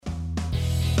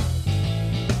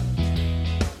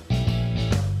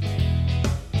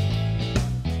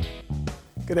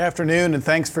Good afternoon, and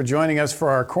thanks for joining us for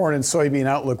our Corn and Soybean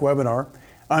Outlook webinar.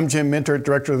 I'm Jim Mintert,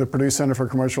 Director of the Purdue Center for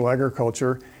Commercial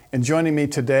Agriculture, and joining me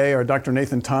today are Dr.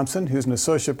 Nathan Thompson, who's an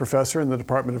Associate Professor in the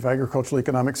Department of Agricultural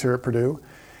Economics here at Purdue,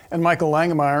 and Michael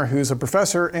Langemeier, who's a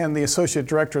Professor and the Associate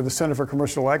Director of the Center for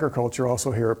Commercial Agriculture,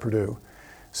 also here at Purdue.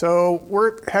 So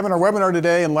we're having our webinar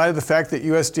today in light of the fact that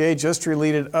USDA just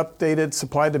released updated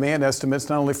supply-demand estimates,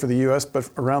 not only for the U.S., but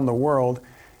around the world.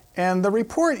 And the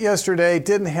report yesterday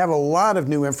didn't have a lot of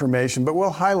new information, but we'll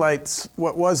highlight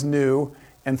what was new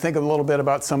and think a little bit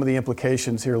about some of the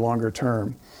implications here longer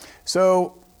term.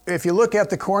 So if you look at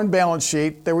the corn balance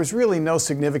sheet, there was really no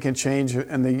significant change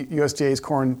in the USDA's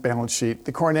corn balance sheet.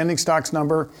 The corn ending stocks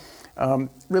number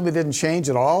really didn't change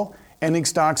at all. Ending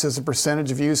stocks as a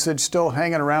percentage of usage still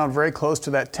hanging around very close to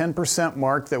that 10%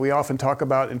 mark that we often talk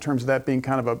about in terms of that being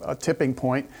kind of a tipping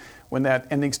point. When that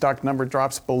ending stock number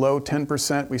drops below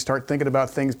 10%, we start thinking about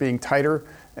things being tighter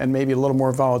and maybe a little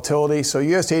more volatility. So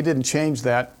USDA didn't change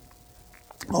that.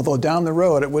 Although down the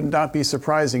road, it would not be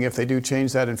surprising if they do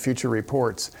change that in future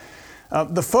reports.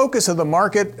 The focus of the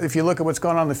market, if you look at what's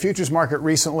going on in the futures market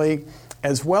recently,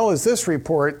 as well as this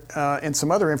report and some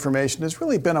other information, has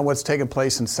really been on what's taken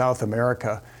place in South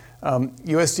America.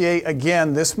 USDA,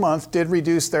 again, this month did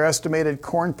reduce their estimated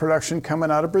corn production coming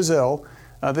out of Brazil.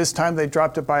 This time they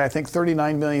dropped it by, I think,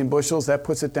 39 million bushels. That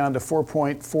puts it down to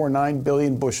 4.49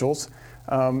 billion bushels.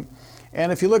 And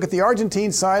if you look at the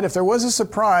Argentine side, if there was a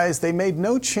surprise, they made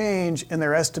no change in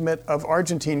their estimate of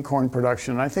Argentine corn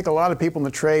production. And I think a lot of people in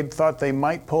the trade thought they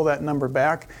might pull that number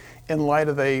back in light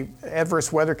of the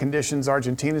adverse weather conditions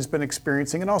Argentina's been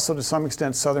experiencing, and also to some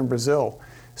extent southern Brazil.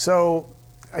 So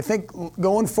I think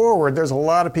going forward, there's a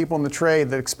lot of people in the trade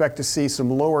that expect to see some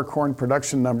lower corn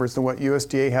production numbers than what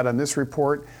USDA had on this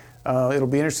report. It'll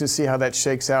be interesting to see how that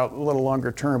shakes out a little longer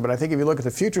term. But I think if you look at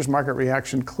the futures market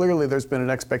reaction, clearly there's been an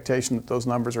expectation that those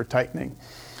numbers are tightening.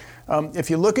 If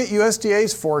you look at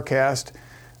USDA's forecast,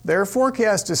 their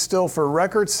forecast is still for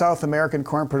record South American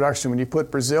corn production. When you put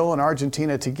Brazil and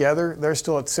Argentina together, they're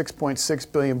still at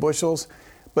 6.6 billion bushels.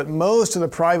 But most of the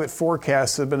private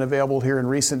forecasts that have been available here in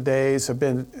recent days have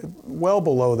been well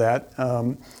below that.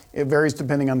 It varies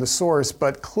depending on the source,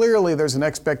 but clearly there's an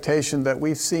expectation that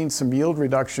we've seen some yield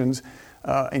reductions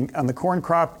on the corn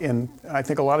crop in, I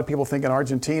think a lot of people think in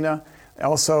Argentina,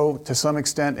 also to some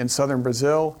extent in southern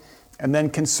Brazil. And then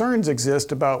concerns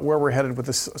exist about where we're headed with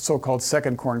the so-called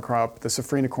second corn crop, the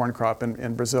safrinha corn crop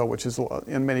in Brazil, which is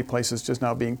in many places just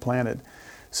now being planted.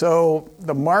 So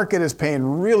the market is paying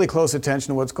really close attention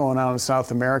to what's going on in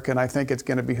South America, and I think it's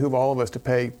going to behoove all of us to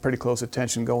pay pretty close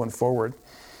attention going forward.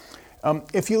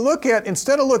 If you look at,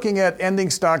 instead of looking at ending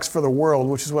stocks for the world,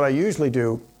 which is what I usually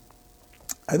do,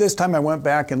 this time I went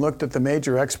back and looked at the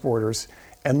major exporters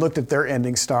and looked at their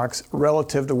ending stocks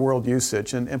relative to world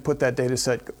usage and put that data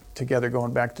set together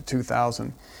going back to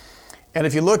 2000. And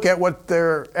if you look at what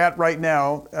they're at right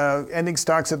now, ending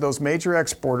stocks at those major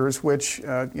exporters, which,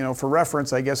 for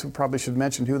reference, I guess we probably should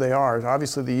mention who they are.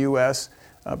 Obviously, the U.S.,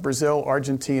 Brazil,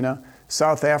 Argentina,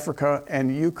 South Africa,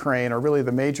 and Ukraine are really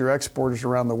the major exporters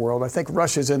around the world. I think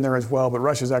Russia's in there as well, but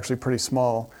Russia's actually pretty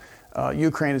small.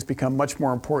 Ukraine has become much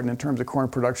more important in terms of corn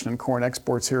production and corn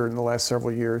exports here in the last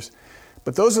several years.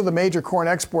 But those are the major corn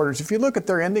exporters. If you look at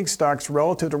their ending stocks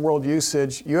relative to world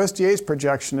usage, USDA's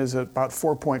projection is at about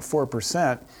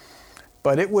 4.4%,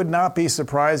 but it would not be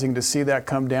surprising to see that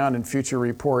come down in future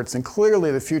reports. And clearly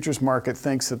the futures market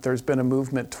thinks that there's been a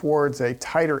movement towards a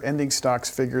tighter ending stocks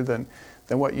figure than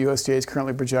what USDA is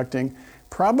currently projecting,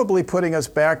 probably putting us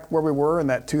back where we were in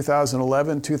that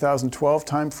 2011, 2012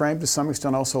 timeframe, to some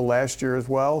extent also last year as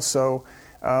well. So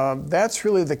that's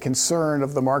really the concern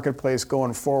of the marketplace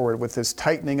going forward with this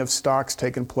tightening of stocks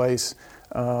taking place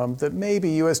that maybe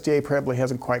USDA probably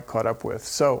hasn't quite caught up with.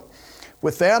 So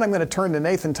with that, I'm going to turn to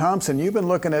Nathan Thompson. You've been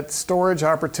looking at storage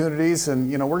opportunities,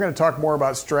 and we're going to talk more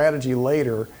about strategy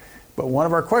later. But one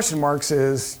of our question marks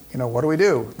is, what do we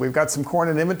do? We've got some corn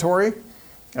in inventory,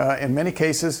 in many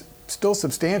cases still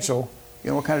substantial.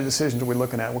 What kind of decisions are we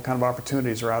looking at? What kind of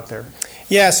opportunities are out there?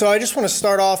 Yeah, so I just want to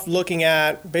start off looking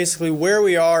at basically where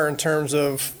we are in terms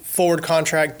of forward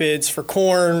contract bids for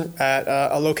corn at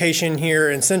a location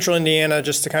here in central Indiana,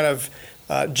 just to kind of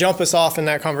jump us off in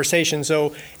that conversation.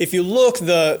 So if you look,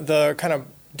 the kind of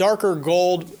darker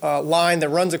gold line that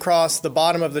runs across the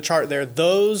bottom of the chart there,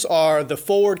 those are the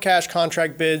forward cash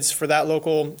contract bids for that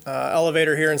local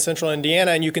elevator here in central Indiana.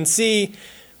 And you can see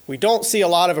We don't see a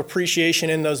lot of appreciation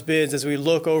in those bids as we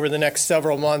look over the next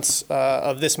several months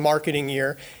of this marketing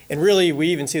year. And really, we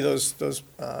even see those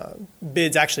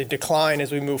bids actually decline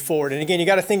as we move forward. And again, you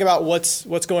got to think about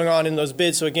what's going on in those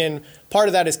bids. So again, part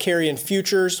of that is carry in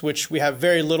futures, which we have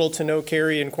very little to no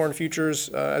carry in corn futures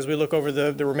as we look over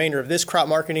the remainder of this crop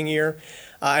marketing year.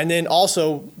 And then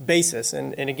also basis.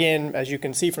 And again, as you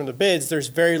can see from the bids, there's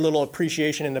very little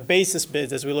appreciation in the basis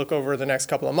bids as we look over the next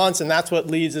couple of months. And that's what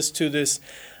leads us to this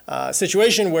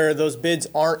situation where those bids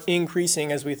aren't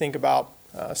increasing as we think about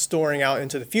storing out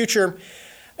into the future.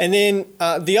 And then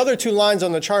the other two lines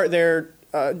on the chart there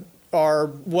are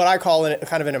what I call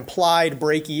kind of an implied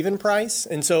break-even price.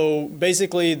 And so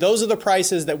basically, those are the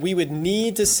prices that we would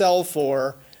need to sell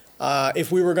for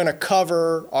if we were going to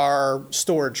cover our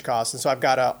storage costs. And so I've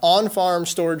got an on-farm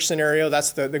storage scenario.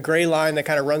 That's the gray line that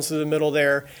kind of runs through the middle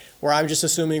there, where I'm just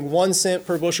assuming 1 cent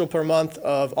per bushel per month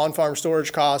of on-farm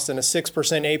storage costs and a 6%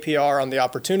 APR on the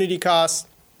opportunity costs.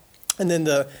 And then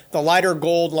the lighter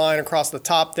gold line across the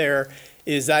top there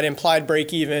is that implied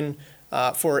break-even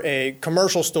for a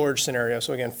commercial storage scenario.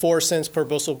 So again, 4 cents per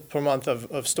bushel per month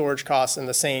of storage costs and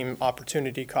the same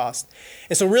opportunity cost.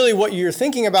 And so really what you're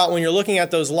thinking about when you're looking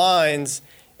at those lines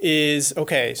is,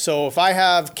 okay, so if I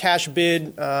have cash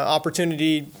bid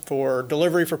opportunity for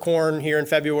delivery for corn here in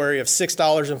February of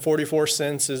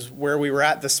 $6.44 is where we were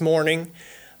at this morning.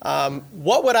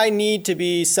 What would I need to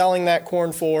be selling that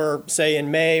corn for, say, in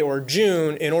May or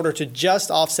June in order to just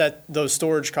offset those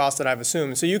storage costs that I've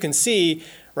assumed? So you can see,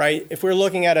 right, if we're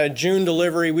looking at a June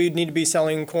delivery, we'd need to be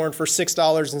selling corn for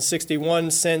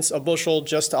 $6.61 a bushel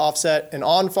just to offset an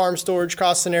on-farm storage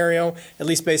cost scenario, at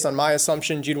least based on my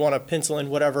assumptions. You'd want to pencil in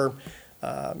whatever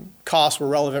costs were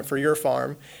relevant for your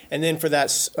farm. And then for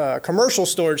that commercial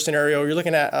storage scenario, you're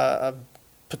looking at a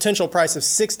potential price of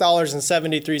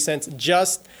 $6.73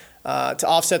 just to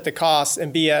offset the costs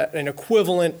and be at an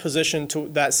equivalent position to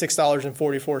that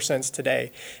 $6.44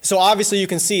 today. So obviously you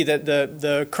can see that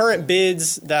the current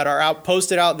bids that are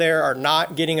posted out there are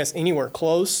not getting us anywhere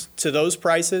close to those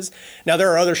prices. Now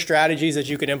there are other strategies that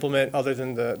you could implement other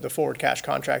than the forward cash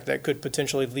contract that could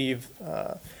potentially leave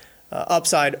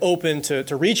upside open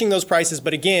to reaching those prices.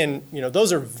 But again,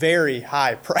 those are very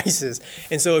high prices.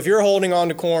 And so if you're holding on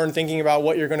to corn, thinking about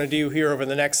what you're going to do here over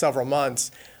the next several months,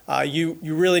 you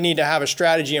really need to have a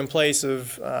strategy in place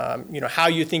of how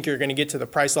you think you're going to get to the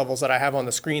price levels that I have on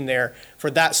the screen there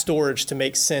for that storage to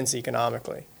make sense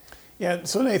economically. Yeah,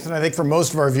 so Nathan, I think for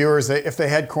most of our viewers, if they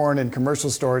had corn in commercial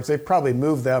storage, they've probably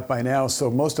moved that by now.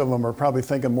 So most of them are probably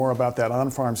thinking more about that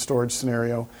on-farm storage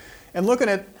scenario. And looking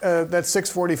at that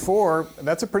 644,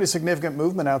 that's a pretty significant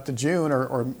movement out to June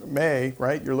or May,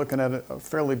 right? You're looking at a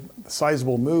fairly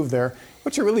sizable move there.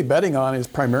 What you're really betting on is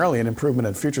primarily an improvement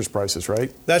in futures prices,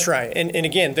 right? That's right. And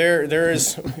again,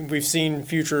 we've seen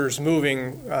futures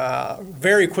moving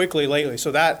very quickly lately. So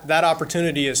that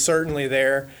opportunity is certainly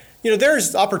there.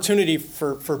 There's opportunity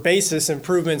for basis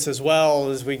improvements as well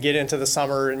as we get into the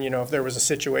summer. And, if there was a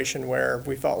situation where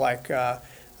we felt like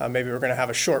maybe we're going to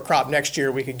have a short crop next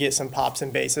year, we could get some pops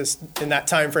in basis in that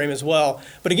time frame as well.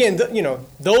 But again,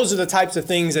 those are the types of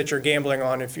things that you're gambling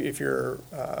on if you're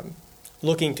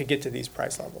looking to get to these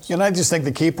price levels. And I just think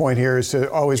the key point here is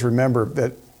to always remember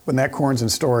that when that corn's in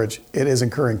storage, it is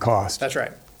incurring cost. That's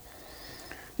right.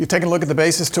 You taking a look at the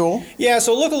basis tool? Yeah,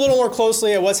 so look a little more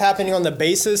closely at what's happening on the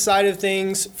basis side of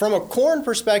things. From a corn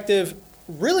perspective,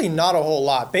 really not a whole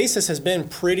lot. Basis has been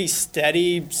pretty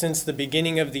steady since the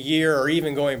beginning of the year or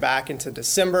even going back into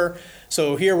December.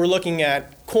 So here we're looking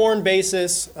at corn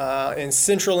basis in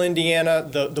central Indiana.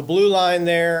 The blue line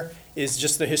there is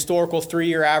just the historical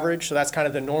 3-year average. So that's kind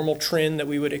of the normal trend that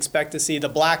we would expect to see. The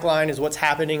black line is what's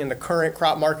happening in the current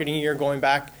crop marketing year going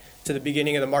back to the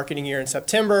beginning of the marketing year in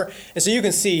September. And so you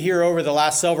can see here over the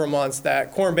last several months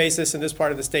that corn basis in this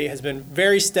part of the state has been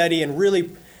very steady and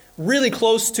really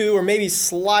close to or maybe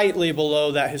slightly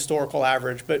below that historical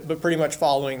average, but pretty much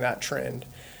following that trend.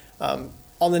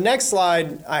 On the next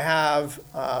slide, I have,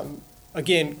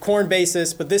 again, corn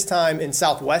basis, but this time in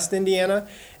southwest Indiana.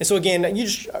 And so again,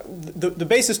 the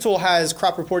basis tool has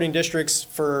crop reporting districts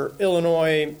for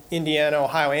Illinois, Indiana,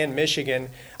 Ohio, and Michigan.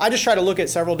 I just try to look at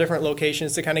several different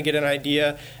locations to kind of get an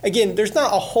idea. Again, there's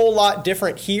not a whole lot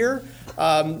different here.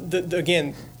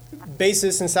 Again,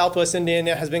 basis in southwest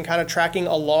Indiana has been kind of tracking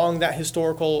along that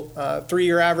historical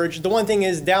 3-year average. The one thing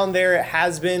is down there it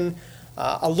has been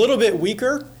a little bit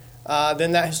weaker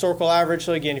than that historical average.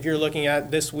 So again, if you're looking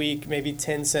at this week, maybe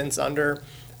 10 cents under.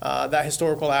 that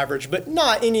historical average, but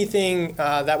not anything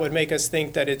that would make us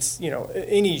think that it's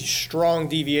any strong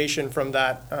deviation from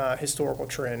that historical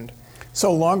trend.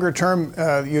 So longer term,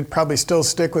 you'd probably still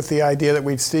stick with the idea that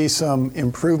we'd see some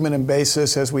improvement in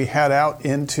basis as we head out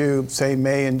into, say,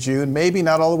 May and June. Maybe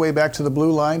not all the way back to the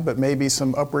blue line, but maybe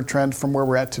some upward trend from where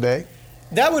we're at today.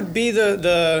 That would be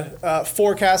the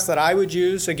forecast that I would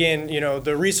use. Again,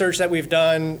 the research that we've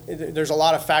done, there's a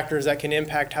lot of factors that can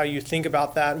impact how you think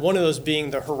about that. One of those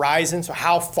being the horizon. So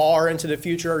how far into the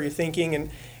future are you thinking? And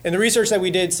the research that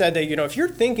we did said that, if you're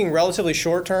thinking relatively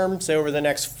short term, say over the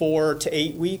next 4 to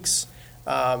 8 weeks,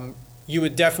 you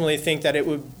would definitely think that it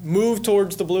would move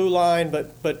towards the blue line,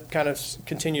 but kind of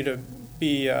continue to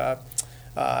be at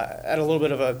a little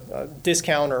bit of a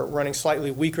discount or running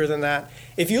slightly weaker than that.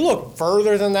 If you look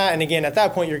further than that, and again, at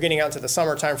that point, you're getting out to the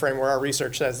summer time frame where our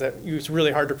research says that it's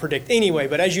really hard to predict anyway.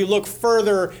 But as you look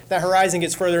further, that horizon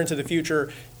gets further into the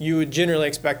future, you would generally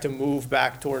expect to move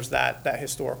back towards that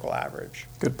historical average.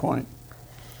 Good point.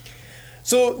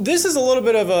 So this is a little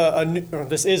bit of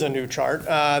this is a new chart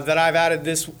that I've added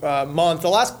this month. The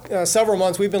last several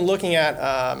months, we've been looking at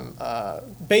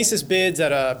basis bids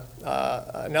at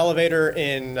an elevator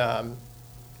in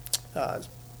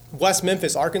West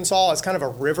Memphis, Arkansas. It's kind of a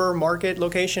river market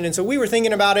location. And so we were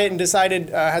thinking about it and decided,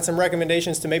 had some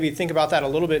recommendations to maybe think about that a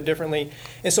little bit differently.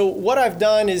 And so what I've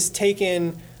done is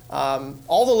taken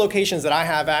all the locations that I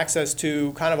have access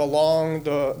to kind of along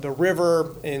the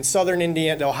river in southern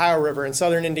Indiana, the Ohio River in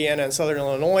southern Indiana and southern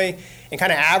Illinois, and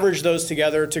kind of average those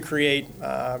together to create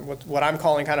what I'm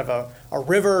calling kind of a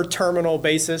river terminal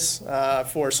basis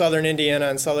for southern Indiana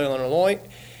and southern Illinois.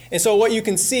 And so what you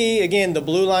can see, again, the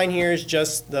blue line here is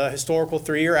just the historical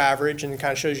 3-year average, and it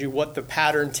kind of shows you what the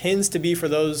pattern tends to be for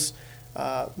those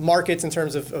markets in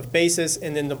terms of basis,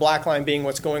 and then the black line being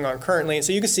what's going on currently. And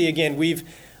so you can see, again, we've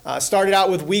started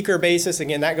out with weaker basis.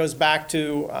 Again, that goes back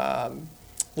to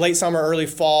late summer, early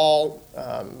fall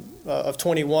of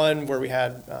 21, where we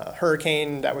had a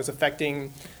hurricane that was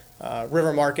affecting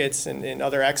river markets and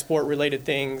other export-related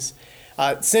things.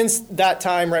 Since that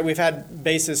time, right, we've had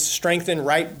basis strengthen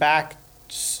right back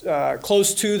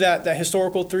close to that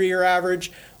historical 3-year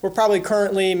average. We're probably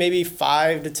currently maybe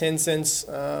 5 to 10 cents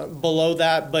below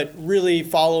that, but really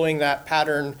following that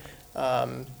pattern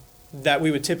that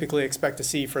we would typically expect to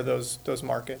see for those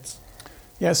markets.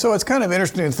 Yeah, so it's kind of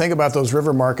interesting to think about those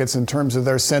river markets in terms of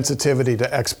their sensitivity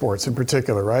to exports in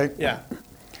particular, right? Yeah.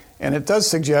 And it does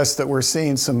suggest that we're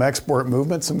seeing some export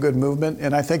movement, some good movement,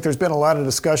 and I think there's been a lot of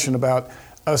discussion about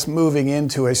us moving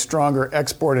into a stronger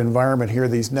export environment here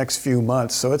these next few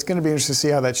months. So it's going to be interesting to see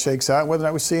how that shakes out, whether or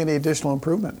not we see any additional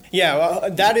improvement. Yeah,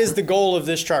 well, that is the goal of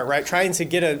this chart, right? Trying to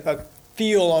get a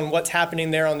feel on what's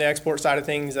happening there on the export side of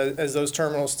things, as those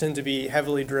terminals tend to be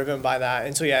heavily driven by that.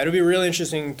 And so, yeah, it'll be really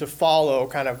interesting to follow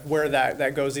kind of where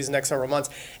that goes these next several months,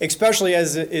 especially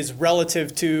as it is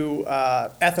relative to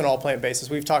ethanol plant basis.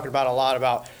 We've talked about a lot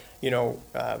about,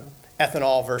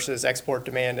 ethanol versus export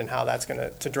demand and how that's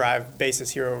going to drive basis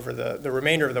here over the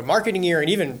remainder of the marketing year and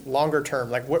even longer term.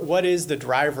 Like, what is the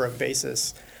driver of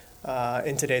basis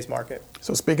in today's market?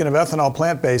 So speaking of ethanol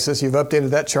plant basis, you've updated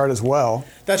that chart as well.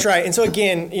 That's right. And so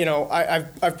again,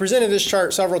 I've presented this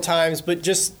chart several times, but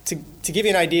just to give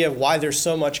you an idea of why there's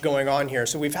so much going on here.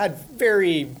 So we've had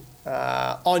very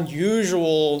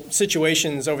unusual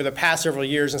situations over the past several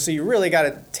years, and so you really got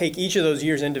to take each of those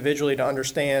years individually to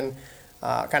understand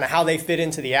kind of how they fit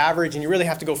into the average, and you really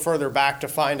have to go further back to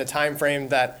find a time frame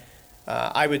that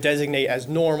I would designate as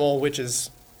normal, which is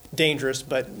dangerous,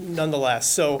 but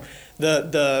nonetheless. So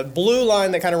the blue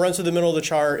line that kind of runs through the middle of the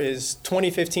chart is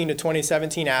 2015 to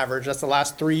 2017 average. That's the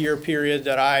last 3-year period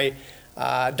that I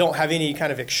don't have any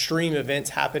kind of extreme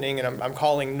events happening, and I'm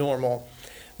calling normal.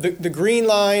 The green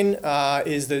line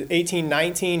is the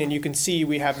 18-19, and you can see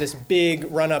we have this big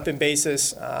run-up in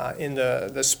basis in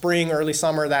the spring, early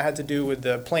summer. That had to do with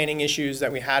the planting issues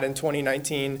that we had in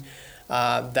 2019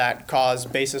 that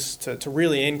caused basis to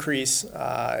really increase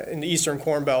in the Eastern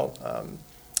Corn Belt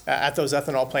at those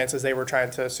ethanol plants as they were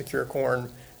trying to secure corn.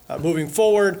 Moving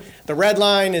forward, the red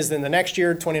line is in the next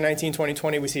year, 2019,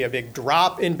 2020. We see a big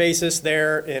drop in basis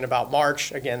there in about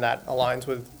March. Again, that aligns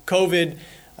with COVID.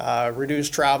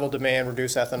 Reduced travel demand,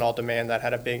 reduced ethanol demand, that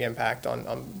had a big impact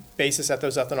on basis at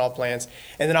those ethanol plants.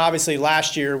 And then obviously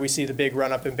last year we see the big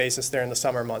run up in basis there in the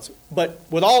summer months. But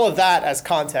with all of that as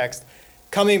context,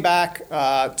 coming back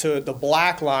to the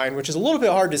black line, which is a little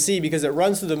bit hard to see because it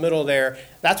runs through the middle there,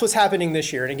 that's what's happening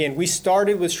this year. And again, we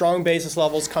started with strong basis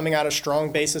levels coming out of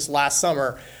strong basis last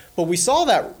summer, but we saw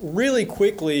that really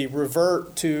quickly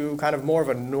revert to kind of more of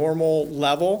a normal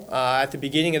level at the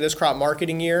beginning of this crop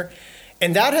marketing year.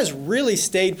 And that has really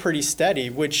stayed pretty steady,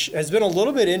 which has been a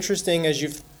little bit interesting as you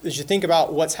think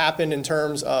about what's happened in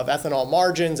terms of ethanol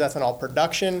margins, ethanol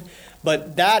production.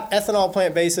 But that ethanol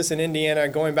plant basis in Indiana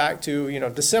going back to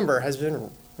December has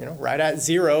been right at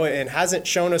zero and hasn't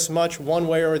shown us much one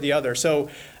way or the other. So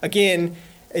again,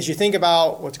 as you think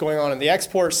about what's going on the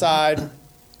export side,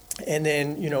 and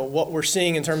then what we're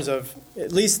seeing in terms of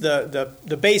at least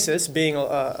the basis being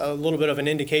a little bit of an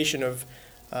indication of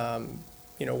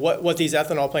what these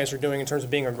ethanol plants are doing in terms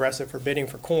of being aggressive for bidding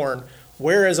for corn.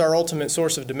 Where is our ultimate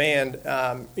source of demand?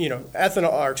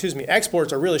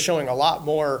 Exports are really showing a lot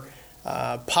more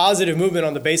positive movement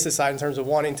on the basis side in terms of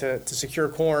wanting to secure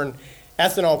corn.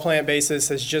 Ethanol plant basis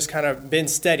has just kind of been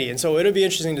steady, and so it'll be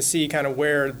interesting to see kind of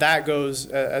where that goes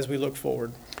as we look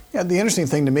forward. Yeah, the interesting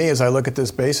thing to me as I look at this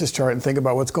basis chart and think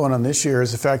about what's going on this year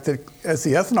is the fact that as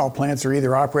the ethanol plants are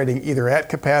either operating either at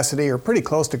capacity or pretty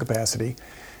close to capacity,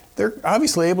 they're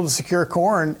obviously able to secure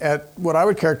corn at what I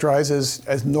would characterize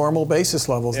as normal basis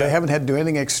levels. Yeah. They haven't had to do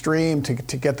anything extreme to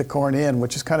get the corn in,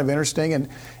 which is kind of interesting. And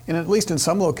at least in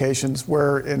some locations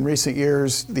where in recent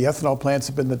years the ethanol plants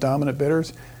have been the dominant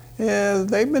bidders,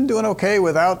 they've been doing okay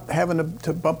without having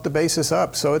to bump the basis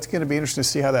up. So it's going to be interesting to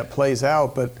see how that plays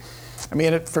out. But I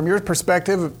mean, from your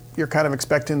perspective, you're kind of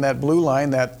expecting that blue line,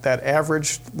 that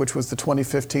average, which was the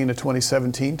 2015 to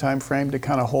 2017 timeframe, to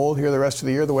kind of hold here the rest of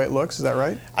the year the way it looks. Is that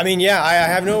right? I mean, yeah, I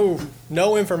have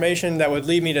no information that would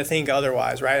lead me to think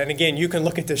otherwise, right? And again, you can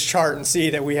look at this chart and see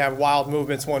that we have wild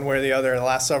movements one way or the other in the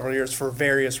last several years for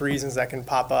various reasons that can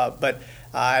pop up. But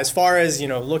as far as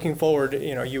looking forward,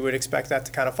 you would expect that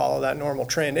to kind of follow that normal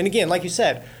trend. And again, like you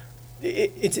said,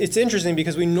 it's interesting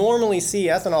because we normally see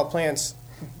ethanol plant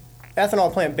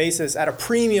basis at a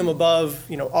premium above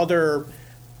other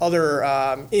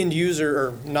end user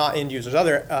or not end users,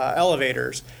 other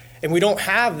elevators, and we don't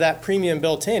have that premium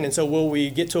built in. And so will we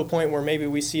get to a point where maybe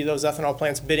we see those ethanol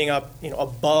plants bidding up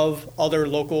above other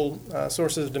local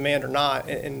sources of demand or not?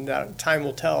 And time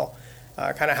will tell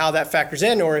kind of how that factors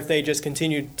in, or if they just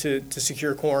continue to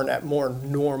secure corn at more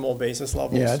normal basis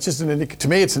levels. Yeah, it's just to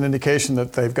me, it's an indication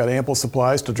that they've got ample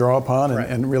supplies to draw upon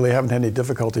and really haven't had any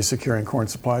difficulty securing corn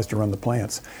supplies to run the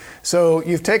plants. So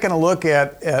you've taken a look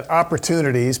at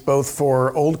opportunities both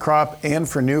for old crop and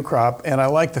for new crop, and I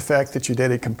like the fact that you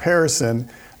did a comparison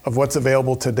of what's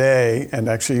available today, and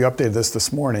actually you updated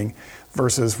this morning,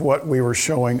 versus what we were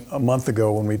showing a month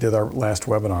ago when we did our last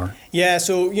webinar. Yeah,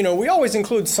 so we always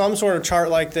include some sort of chart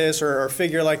like this or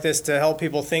figure like this to help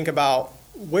people think about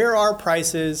where are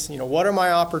prices, what are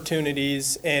my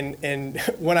opportunities, and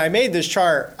when I made this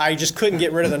chart, I just couldn't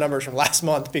get rid of the numbers from last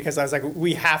month because I was like,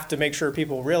 we have to make sure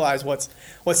people realize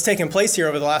what's taken place here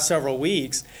over the last several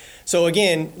weeks. So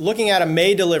again, looking at a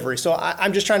May delivery, so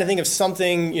I'm just trying to think of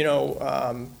something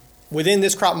within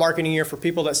this crop marketing year for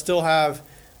people that still have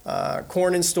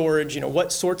corn in storage,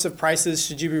 what sorts of prices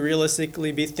should you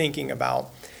realistically be thinking about?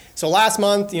 So last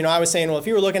month, I was saying, well, if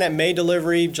you were looking at May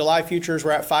delivery, July futures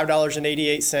were at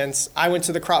 $5.88. I went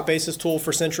to the crop basis tool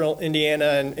for Central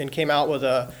Indiana and came out with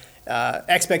a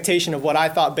expectation of what I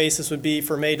thought basis would be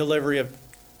for May delivery of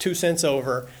 2 cents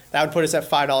over. That would put us at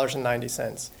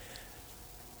 $5.90.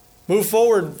 Move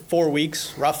forward 4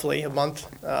 weeks, roughly a month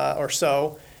or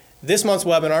so. This month's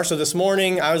webinar, so this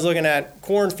morning I was looking at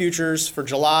corn futures for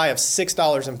July of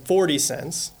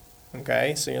 $6.40.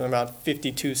 Okay, so you're about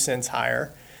 52 cents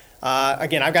higher.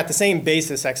 Again, I've got the same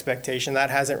basis expectation.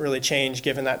 That hasn't really changed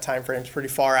given that time frame is pretty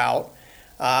far out.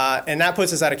 And that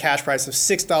puts us at a cash price of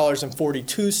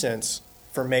 $6.42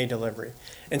 for May delivery.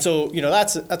 And so,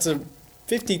 that's a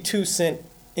 52 cent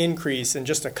increase in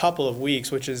just a couple of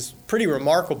weeks, which is pretty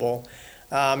remarkable.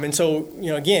 And so,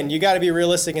 again, you got to be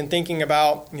realistic in thinking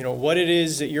about, what it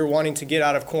is that you're wanting to get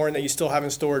out of corn that you still have in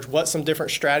storage, what some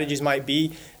different strategies might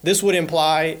be. This would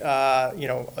imply,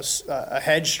 a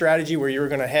hedge strategy where you're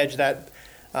going to hedge that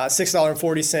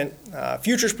 $6.40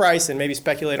 futures price and maybe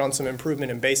speculate on some improvement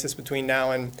in basis between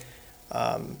now and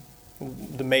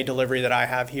the May delivery that I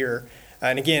have here.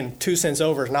 And again, 2 cents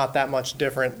over is not that much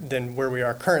different than where we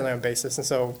are currently on basis. And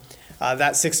so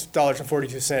that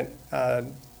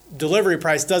 $6.42 delivery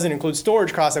price doesn't include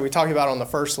storage costs that we talked about on the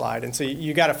first slide. And so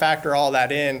you got to factor all that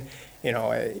in.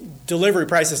 Delivery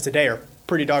prices today are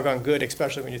pretty doggone good,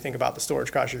 especially when you think about the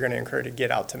storage costs you're going to incur to get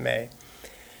out to May.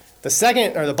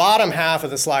 The bottom half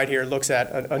of the slide here looks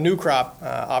at a new crop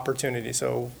opportunity.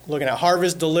 So looking at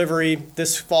harvest delivery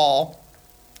this fall.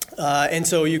 And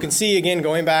so you can see, again,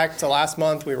 going back to last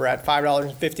month, we were at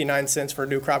 $5.59 for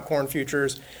new crop corn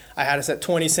futures. I had us at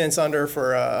 20 cents under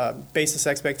for a basis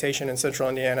expectation in Central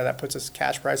Indiana. That puts us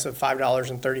cash price of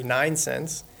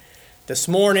 $5.39. This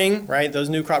morning, right, those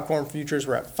new crop corn futures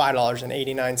were at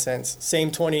 $5.89.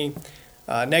 Same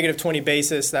negative 20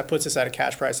 basis. That puts us at a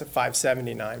cash price of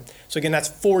 $5.79. So again, that's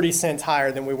 40 cents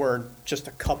higher than we were just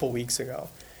a couple weeks ago.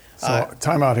 So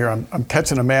time out here. I'm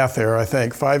catching a math there. I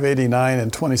think 5.89 and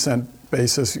 20-cent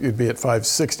basis, you'd be at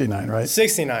 5.69, right?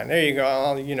 69. There you go.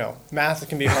 Well, math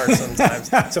can be hard sometimes.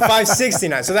 So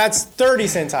 5.69. So that's 30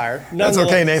 cents higher. That's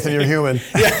okay, Nathan. You're human.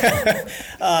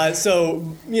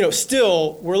 So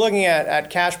still we're looking at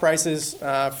cash prices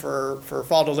for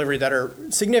fall delivery that are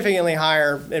significantly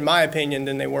higher, in my opinion,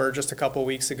 than they were just a couple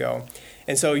weeks ago.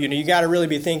 And so you got to really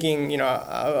be thinking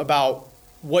about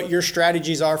what your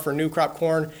strategies are for new crop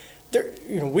corn.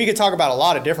 We could talk about a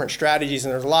lot of different strategies,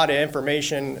 and there's a lot of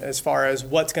information as far as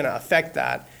what's going to affect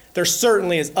that. There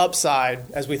certainly is upside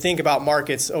as we think about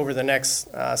markets over the next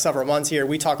several months here.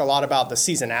 We talk a lot about the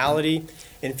seasonality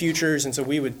in futures, and so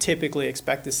we would typically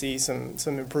expect to see some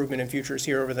improvement in futures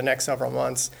here over the next several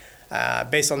months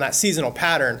based on that seasonal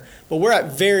pattern. But we're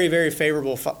at very, very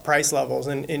favorable price levels,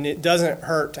 and it doesn't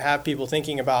hurt to have people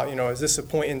thinking about, is this a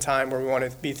point in time where we want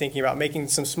to be thinking about making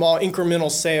some small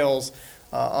incremental sales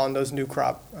on those new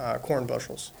crop corn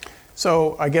bushels.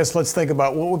 So I guess let's think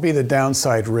about what would be the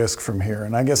downside risk from here.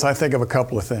 And I guess I think of a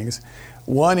couple of things.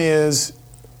 One is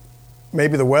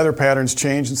maybe the weather patterns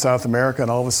change in South America,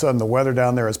 and all of a sudden the weather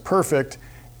down there is perfect,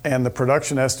 and the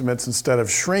production estimates, instead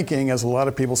of shrinking, as a lot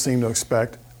of people seem to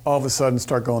expect, all of a sudden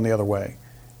start going the other way.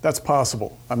 That's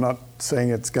possible. I'm not saying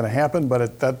it's going to happen,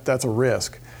 but that's a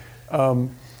risk.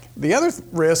 The other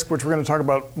risk, which we're going to talk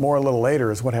about more a little later,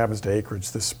 is what happens to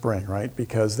acreage this spring, right?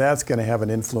 Because that's going to have an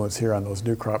influence here on those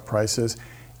new crop prices.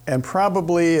 And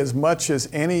probably as much as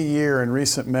any year in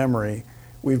recent memory,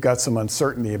 we've got some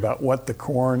uncertainty about what the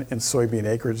corn and soybean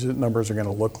acreage numbers are going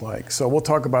to look like. So we'll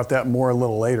talk about that more a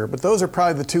little later. But those are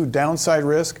probably the two downside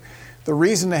risks. The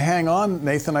reason to hang on,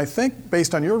 Nathan, I think,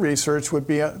 based on your research, would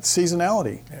be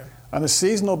seasonality. Yeah. On a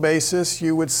seasonal basis,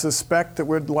 you would suspect that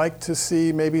we'd like to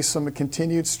see maybe some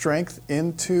continued strength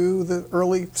into the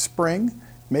early spring,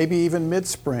 maybe even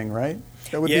mid-spring, right?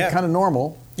 That would be kind of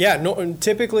normal. Yeah,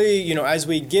 typically, as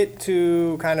we get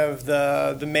to kind of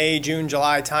the May, June,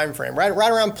 July timeframe,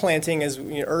 right around planting, as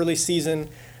early season,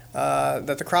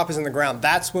 that the crop is in the ground,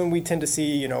 that's when we tend to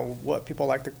see, what people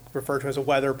like to refer to as a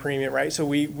weather premium, right? So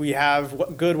we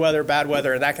have good weather, bad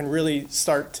weather, and that can really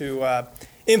start to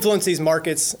influence these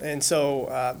markets, and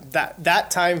so that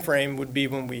time frame would be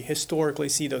when we historically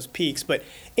see those peaks. But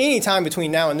any time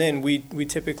between now and then, we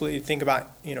typically think about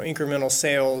incremental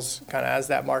sales kind of as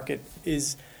that market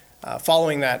is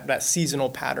following that seasonal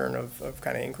pattern of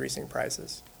kind of increasing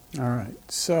prices. All right,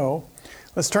 so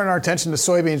let's turn our attention to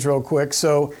soybeans real quick.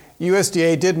 So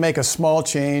USDA did make a small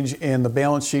change in the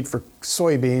balance sheet for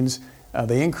soybeans.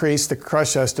 They increased the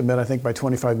crush estimate, I think, by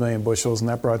 25 million bushels, and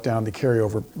that brought down the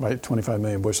carryover by 25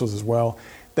 million bushels as well.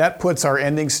 That puts our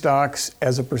ending stocks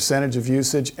as a percentage of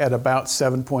usage at about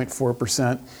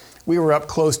 7.4%. We were up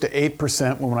close to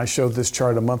 8% when I showed this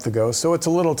chart a month ago, so it's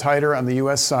a little tighter on the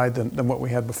U.S. side than what we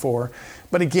had before.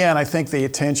 But again, I think the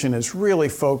attention is really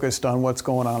focused on what's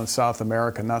going on in South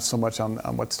America, not so much on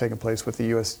what's taking place with the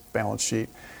U.S. balance sheet.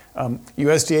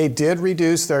 USDA did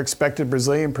reduce their expected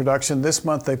Brazilian production. This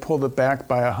month they pulled it back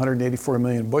by 184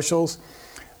 million bushels.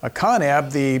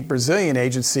 CONAB, the Brazilian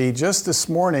agency, just this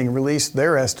morning released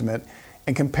their estimate,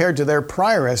 and compared to their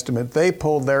prior estimate, they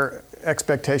pulled their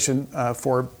expectation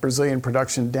for Brazilian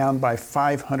production down by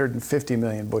 550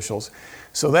 million bushels.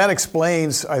 So that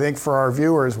explains, I think, for our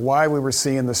viewers, why we were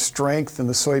seeing the strength in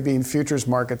the soybean futures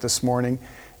market this morning.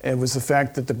 It was the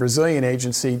fact that the Brazilian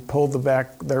agency pulled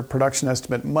back their production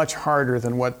estimate much harder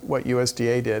than what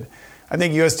USDA did. I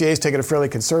think USDA has taken a fairly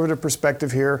conservative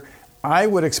perspective here. I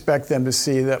would expect them to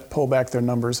see that pull back their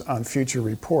numbers on future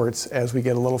reports as we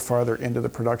get a little farther into the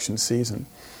production season.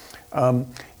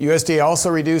 USDA also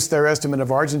reduced their estimate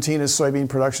of Argentina's soybean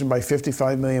production by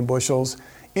 55 million bushels.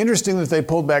 Interesting that they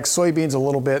pulled back soybeans a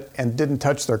little bit and didn't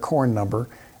touch their corn number.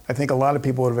 I think a lot of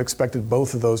people would have expected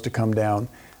both of those to come down.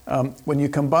 When you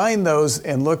combine those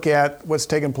and look at what's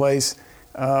taken place,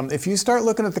 if you start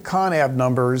looking at the CONAB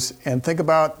numbers and think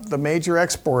about the major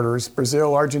exporters,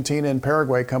 Brazil, Argentina, and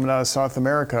Paraguay coming out of South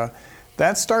America,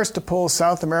 that starts to pull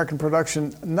South American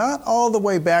production not all the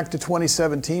way back to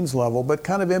 2017's level, but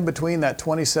kind of in between that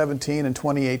 2017 and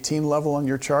 2018 level on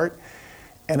your chart.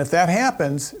 And if that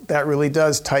happens, that really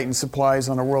does tighten supplies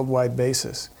on a worldwide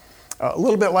basis. A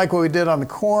little bit like what we did on the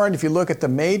corn, if you look at the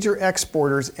major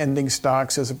exporters' ending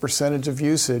stocks as a percentage of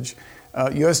usage,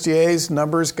 USDA's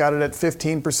numbers got it at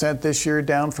 15% this year,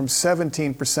 down from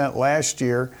 17% last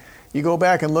year. You go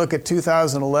back and look at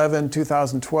 2011,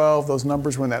 2012, those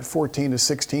numbers were in that 14 to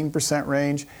 16%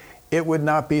 range. it would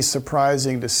not be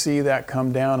surprising to see that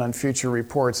come down on future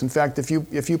reports. In fact, if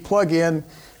you plug in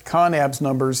ConAb's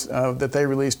numbers that they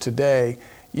released today,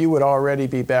 you would already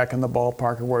be back in the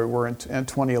ballpark of where we were in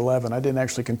 2011. I didn't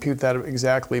actually compute that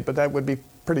exactly, but that would be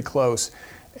pretty close.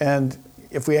 And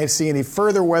if we see any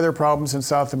further weather problems in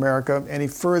South America, any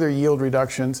further yield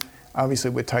reductions, obviously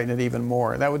it would tighten it even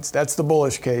more. That's the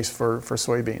bullish case for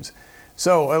soybeans.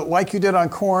 So like you did on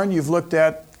corn, you've looked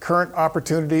at current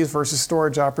opportunities versus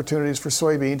storage opportunities for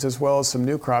soybeans, as well as some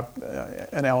new crop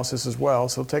analysis as well.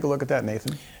 So take a look at that,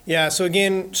 Nathan. Yeah, so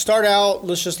again, start out,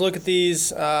 let's just look at these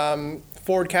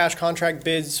forward cash contract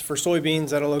bids for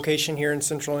soybeans at a location here in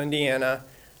central Indiana.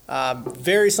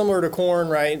 Very similar to corn,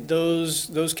 right?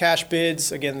 Those cash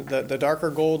bids, again, the darker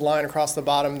gold line across the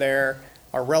bottom there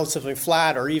are relatively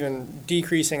flat or even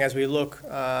decreasing as we look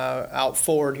out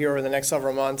forward here over the next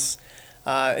several months.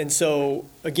 And so,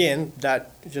 again, that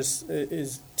just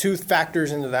is two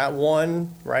factors into that.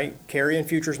 One, right, carry in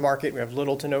futures market. We have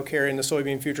little to no carry in the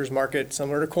soybean futures market,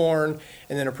 similar to corn,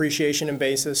 and then appreciation in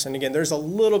basis. And again, there's a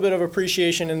little bit of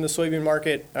appreciation in the soybean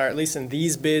market, or at least in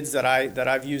these bids that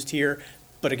I've used here.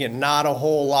 But again, not a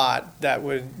whole lot that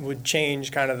would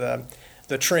change kind of the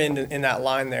trend in that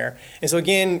line there. And so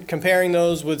again, comparing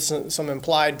those with some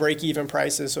implied break-even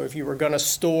prices. So if you were going to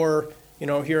store,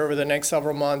 here over the next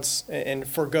several months and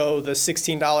forgo the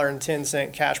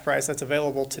 $16.10 cash price that's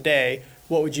available today,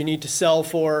 what would you need to sell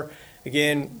for?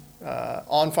 Again,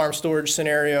 on-farm storage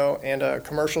scenario and a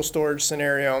commercial storage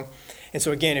scenario. And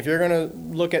so again, if you're going to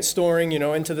look at storing,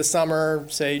 into the summer,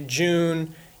 say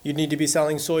June, you'd need to be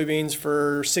selling soybeans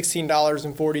for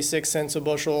 $16.46 a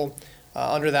bushel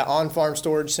under that on-farm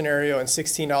storage scenario and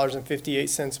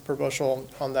 $16.58 per bushel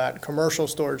on that commercial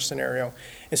storage scenario.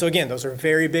 And so again, those are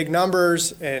very big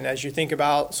numbers. And as you think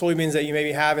about soybeans that you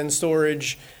maybe have in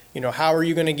storage, how are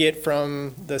you going to get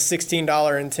from the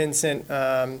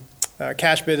 $16.10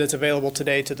 cash bid that's available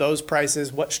today to those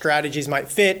prices? What strategies might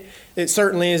fit? It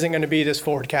certainly isn't going to be this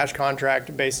forward cash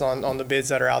contract based on the bids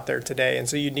that are out there today. And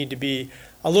so you need to be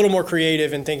a little more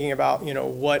creative in thinking about,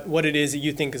 what it is that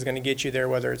you think is going to get you there,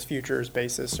 whether it's futures,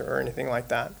 basis, or anything like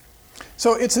that.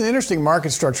 So it's an interesting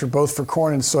market structure both for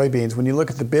corn and soybeans. When you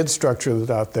look at the bid structure that's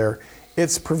out there,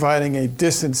 it's providing a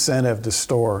disincentive to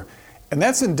store. And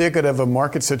that's indicative of a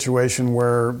market situation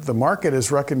where the market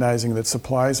is recognizing that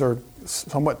supplies are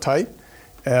somewhat tight,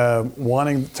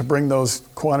 wanting to bring those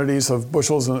quantities of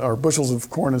bushels of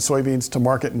corn and soybeans to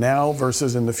market now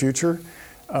versus in the future.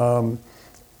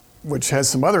 Which has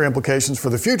some other implications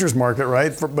for the futures market,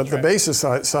 right? But the basis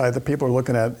side that people are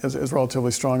looking at is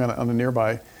relatively strong on the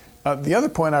nearby. The other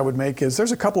point I would make is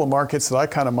there's a couple of markets that I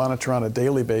kind of monitor on a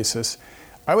daily basis.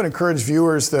 I would encourage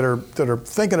viewers that are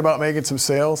thinking about making some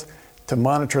sales to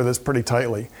monitor this pretty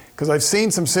tightly, because I've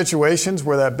seen some situations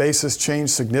where that basis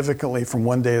changed significantly from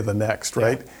one day to the next,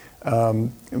 right?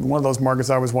 In one of those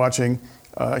markets I was watching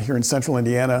here in central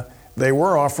Indiana, they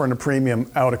were offering a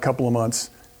premium out a couple of months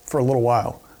for a little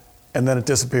while, and then it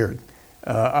disappeared.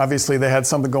 Obviously, they had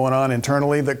something going on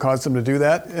internally that caused them to do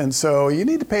that, and so you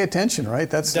need to pay attention, right?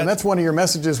 That's one of your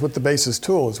messages with the basis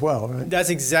tool as well, right? That's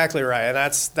exactly right, and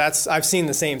that's I've seen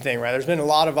the same thing, right? There's been a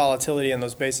lot of volatility in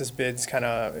those basis bids, kind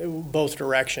of both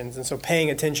directions, and so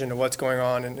paying attention to what's going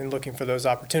on and looking for those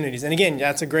opportunities. And again,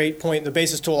 that's a great point. The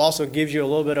basis tool also gives you a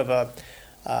little bit of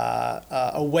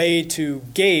a way to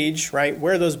gauge, right,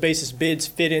 where those basis bids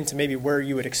fit into maybe where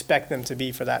you would expect them to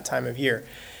be for that time of year.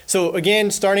 So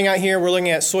again, starting out here, we're looking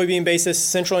at soybean basis,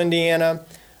 central Indiana.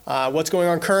 What's going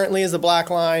on currently is the black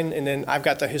line, and then I've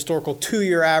got the historical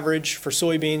 2-year average for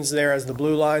soybeans there as the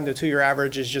blue line. The 2-year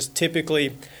average is just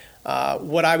typically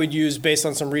what I would use based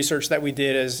on some research that we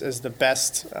did as the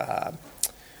best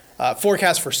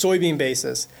forecast for soybean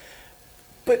basis.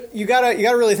 But you gotta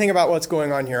really think about what's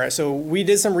going on here, right? So we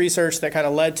did some research that kind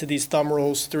of led to these thumb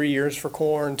rules: 3 years for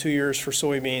corn, 2 years for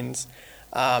soybeans.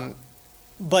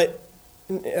 But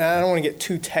I don't want to get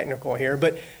too technical here,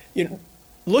 but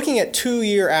looking at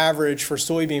 2-year average for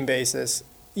soybean basis,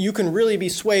 you can really be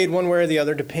swayed one way or the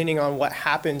other depending on what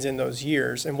happens in those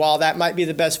years. And while that might be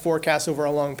the best forecast over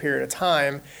a long period of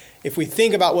time, if we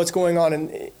think about what's going on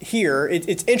in here,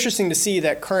 it's interesting to see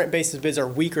that current basis bids are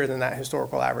weaker than that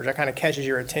historical average. That kind of catches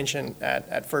your attention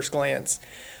at first glance.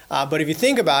 But if you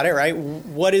think about it, right,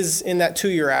 what is in that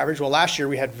 2-year average? Well, last year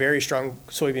we had very strong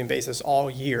soybean basis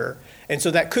all year. And so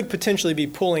that could potentially be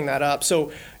pulling that up.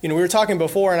 So, we were talking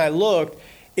before and I looked,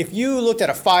 if you looked at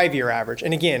a 5-year average,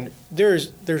 and again, there's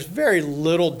very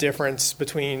little difference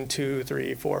between 2,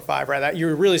 3, 4, 5, right? That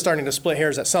you're really starting to split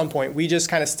hairs at some point. We just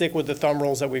kind of stick with the thumb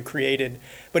rules that we've created.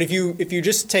 But if you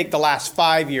just take the last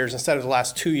 5 years instead of the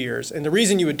last 2 years, and the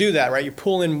reason you would do that, right? You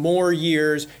pull in more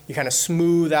years, you kind of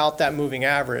smooth out that moving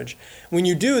average. When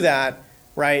you do that,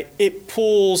 right, it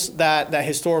pulls that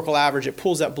historical average, it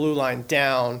pulls that blue line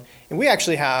down. And we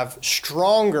actually have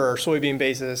stronger soybean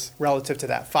basis relative to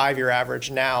that 5-year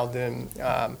average now than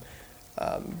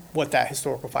what that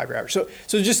historical 5-year average.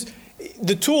 So just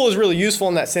the tool is really useful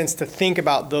in that sense to think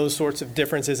about those sorts of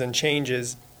differences and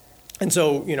changes. And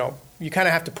so, you kind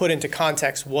of have to put into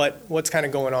context what's kind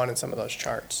of going on in some of those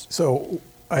charts. So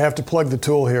I have to plug the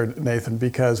tool here, Nathan,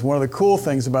 because one of the cool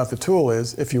things about the tool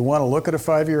is if you want to look at a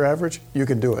 5-year average, you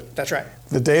can do it. That's right.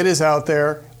 The data is out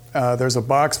there. There's a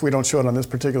box, we don't show it on this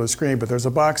particular screen, but there's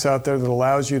a box out there that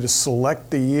allows you to select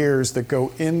the years that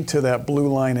go into that blue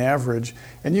line average.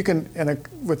 And you can,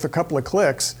 with a couple of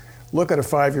clicks, look at a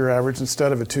 5-year average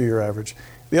instead of a 2-year average.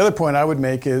 The other point I would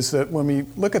make is that when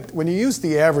you use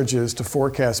the averages to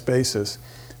forecast basis,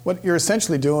 what you're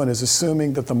essentially doing is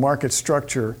assuming that the market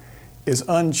structure is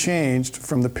unchanged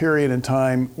from the period in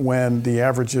time when the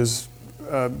averages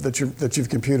that you've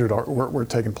computed were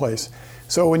taking place.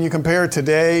 So when you compare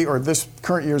today or this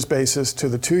current year's basis to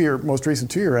the most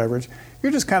recent 2-year average,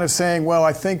 you're just kind of saying, well,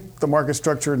 I think the market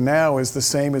structure now is the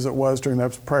same as it was during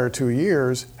those prior 2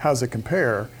 years. How's it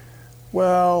compare?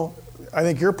 Well, I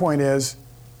think your point is,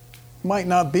 might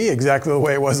not be exactly the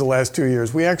way it was the last 2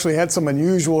 years. We actually had some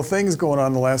unusual things going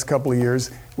on the last couple of years,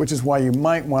 which is why you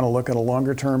might want to look at a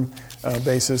longer term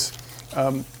basis.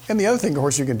 And the other thing, of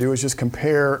course, you can do is just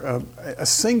compare a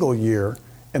single year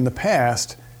in the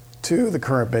past to the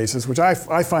current basis, which I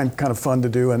find kind of fun to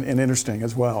do and interesting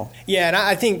as well. Yeah, and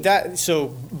I think that,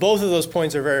 so both of those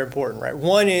points are very important, right?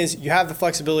 One is you have the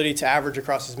flexibility to average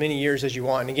across as many years as you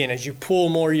want. And again, as you pull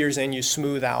more years in, you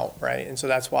smooth out, right? And so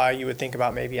that's why you would think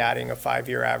about maybe adding a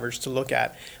 5-year average to look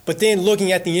at. But then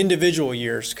looking at the individual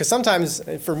years, because sometimes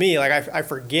for me, like I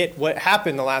forget what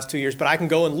happened the last 2 years, but I can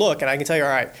go and look and I can tell you, all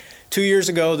right, 2 years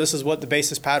ago, this is what the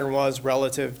basis pattern was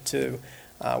relative to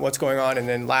what's going on, and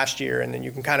then last year, and then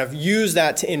you can kind of use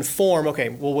that to inform, okay,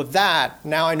 well with that,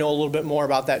 now I know a little bit more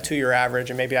about that 2-year average,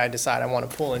 and maybe I decide I want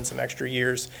to pull in some extra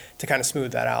years to kind of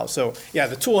smooth that out. So yeah,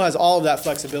 the tool has all of that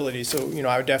flexibility, so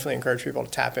I would definitely encourage people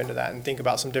to tap into that and think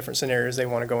about some different scenarios they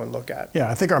want to go and look at. Yeah,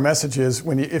 I think our message is,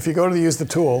 if you go to use the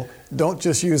tool, don't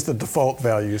just use the default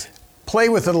values. Play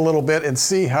with it a little bit and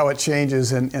see how it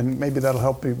changes, and maybe that'll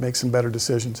help you make some better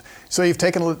decisions. So you've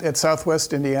taken a look at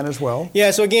Southwest Indiana as well?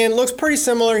 Yeah, so again, looks pretty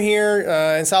similar here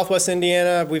in Southwest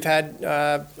Indiana. We've had,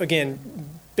 again,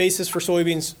 basis for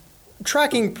soybeans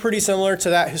tracking pretty similar to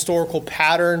that historical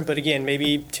pattern, but again,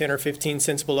 maybe 10 or 15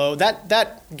 cents below. That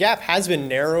gap has been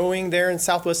narrowing there in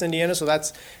Southwest Indiana, so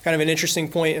that's kind of an interesting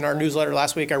point. In our newsletter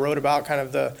last week, I wrote about kind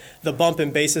of the bump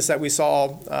in basis that we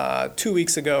saw 2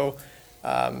 weeks ago.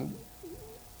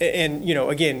 And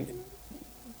again,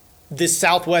 this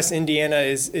Southwest Indiana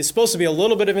is supposed to be a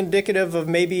little bit of indicative of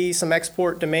maybe some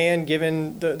export demand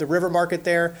given the river market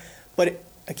there. But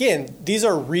again, these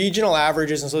are regional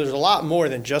averages, and so there's a lot more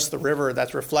than just the river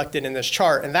that's reflected in this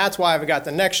chart. And that's why I've got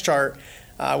the next chart,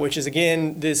 which is,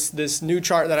 again, this new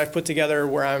chart that I've put together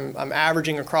where I'm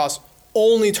averaging across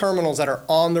only terminals that are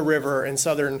on the river in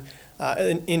southern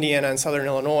Indiana and southern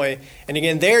Illinois. And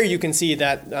again, there you can see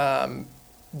that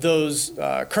those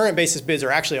current basis bids are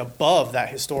actually above that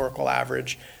historical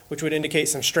average, which would indicate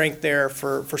some strength there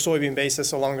for soybean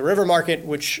basis along the river market,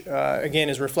 which again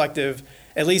is reflective,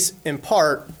 at least in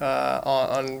part,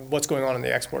 on what's going on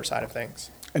the export side of things.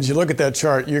 As you look at that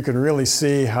chart, you can really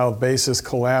see how basis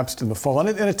collapsed in the fall. And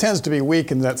it tends to be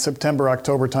weak in that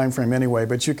September-October timeframe anyway,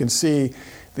 but you can see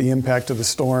the impact of the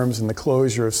storms and the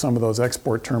closure of some of those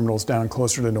export terminals down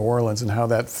closer to New Orleans and how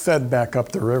that fed back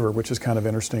up the river, which is kind of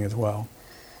interesting as well.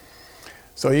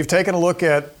 So you've taken a look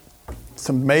at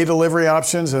some May delivery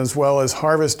options as well as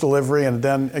harvest delivery, and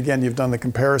then again you've done the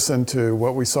comparison to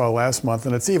what we saw last month,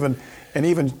 and it's an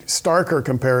even starker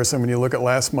comparison when you look at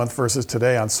last month versus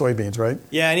today on soybeans, right?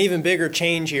 Yeah, an even bigger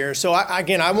change here. So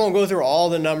I won't go through all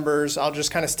the numbers. I'll just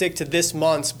kind of stick to this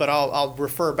month's, but I'll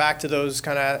refer back to those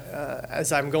kind of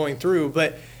as I'm going through.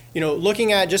 But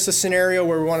looking at just a scenario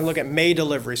where we want to look at May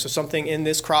delivery, so something in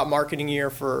this crop marketing year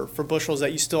for bushels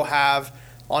that you still have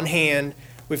on hand.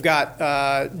 We've got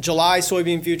July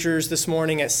soybean futures this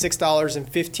morning at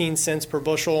 $6.15 per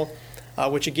bushel,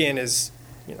 which again is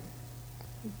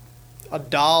 $1,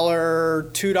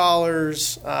 $2,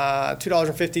 $2.15,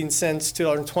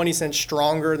 $2.20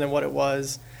 stronger than what it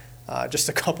was just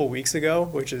a couple weeks ago,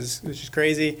 which is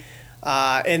crazy.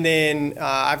 And then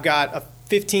I've got a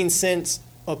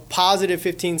positive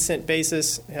 15 cent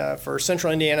basis for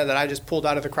Central Indiana that I just pulled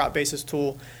out of the crop basis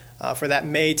tool for that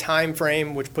May time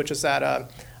frame, which puts us at a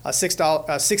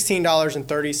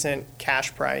 $16.30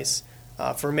 cash price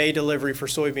for May delivery for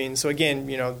soybeans. So again,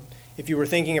 if you were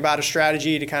thinking about a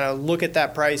strategy to kind of look at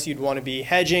that price, you'd want to be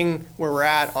hedging where we're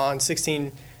at on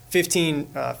 15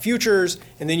 futures,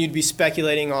 and then you'd be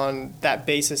speculating on that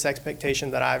basis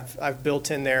expectation that I've built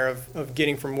in there of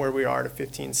getting from where we are to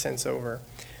 15 cents over.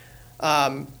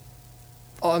 On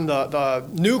the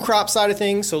new crop side of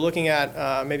things, so looking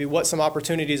at maybe what some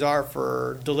opportunities are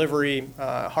for delivery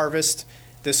harvest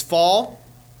this fall,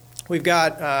 we've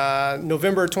got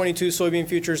November 22 soybean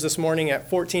futures this morning at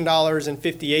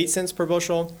 $14.58 per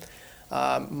bushel.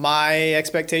 My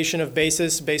expectation of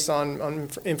basis based on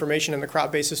information in the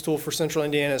crop basis tool for Central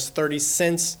Indiana is 30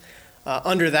 cents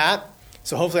under that.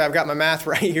 So hopefully I've got my math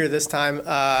right here this time.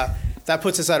 That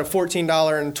puts us at a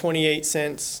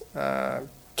 $14.28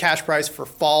 cash price for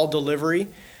fall delivery.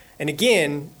 And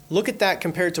again, look at that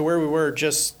compared to where we were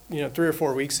just 3 or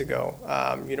 4 weeks ago.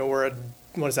 We're at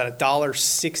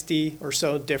 $1.60 or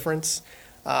so difference.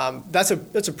 That's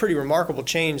a pretty remarkable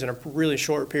change in a really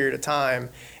short period of time.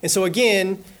 And so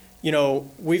again,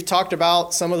 we've talked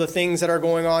about some of the things that are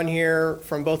going on here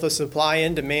from both the supply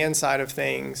and demand side of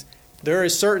things. There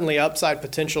is certainly upside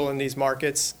potential in these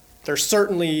markets. There's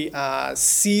certainly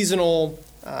seasonal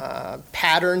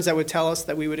patterns that would tell us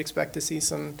that we would expect to see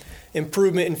some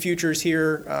improvement in futures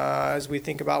here as we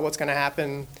think about what's going to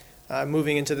happen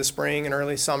moving into the spring and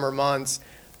early summer months.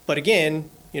 But again,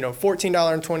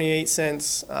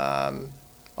 $14.28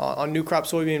 on new crop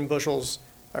soybean bushels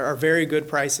are very good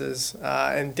prices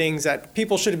and things that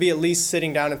people should be at least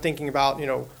sitting down and thinking about,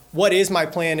 what is my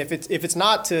plan? If it's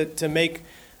not to make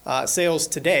sales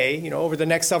today, over the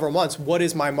next several months, what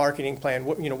is my marketing plan?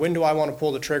 When do I want to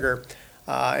pull the trigger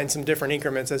in some different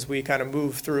increments as we kind of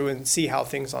move through and see how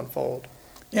things unfold?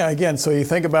 Yeah, again, so you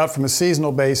think about from a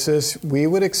seasonal basis, we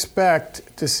would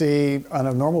expect to see on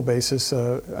a normal basis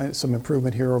some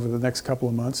improvement here over the next couple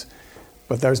of months,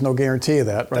 but there's no guarantee of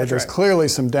that, right? That's There's right. clearly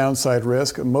some downside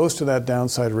risk. Most of that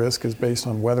downside risk is based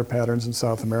on weather patterns in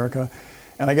South America.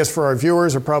 And I guess for our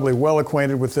viewers are probably well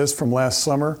acquainted with this from last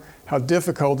summer, how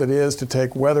difficult it is to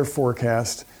take weather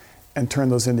forecasts and turn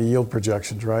those into yield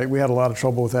projections, right? We had a lot of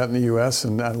trouble with that in the U.S.,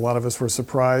 and a lot of us were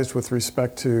surprised with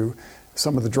respect to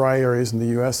some of the dry areas in the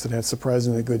U.S. that had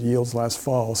surprisingly good yields last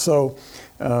fall. So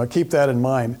keep that in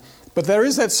mind. But there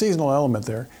is that seasonal element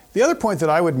there. The other point that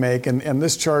I would make, and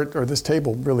this chart or this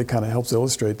table really kind of helps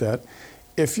illustrate that,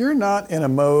 if you're not in a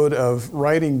mode of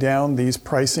writing down these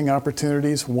pricing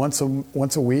opportunities once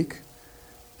a week,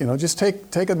 just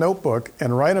take a notebook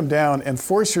and write them down and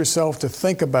force yourself to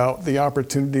think about the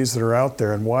opportunities that are out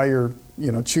there and why you're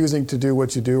choosing to do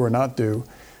what you do or not do.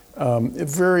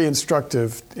 It's very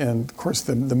instructive, and of course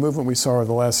the movement we saw over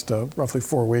the last roughly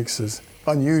 4 weeks is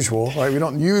unusual, right? We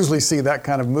don't usually see that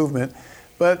kind of movement,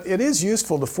 but it is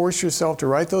useful to force yourself to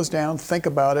write those down, think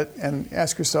about it, and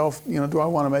ask yourself, do I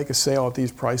want to make a sale at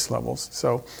these price levels?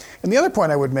 So, and the other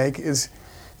point I would make is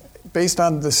based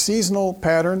on the seasonal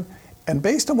pattern and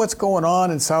based on what's going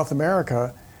on in South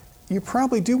America, you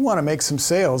probably do want to make some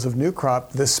sales of new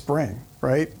crop this spring,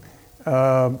 right?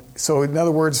 So in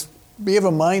other words, be of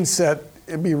a mindset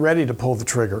and be ready to pull the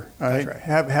trigger. Right? That's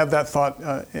right. Have that thought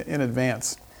in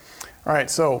advance. All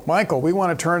right, so Michael, we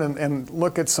want to turn and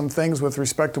look at some things with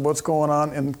respect to what's going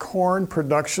on in corn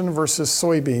production versus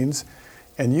soybeans.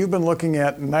 And you've been looking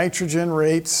at nitrogen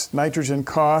rates, nitrogen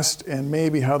cost, and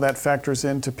maybe how that factors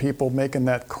into people making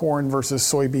that corn versus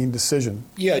soybean decision.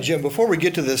 Yeah, Jim, before we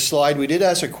get to this slide, we did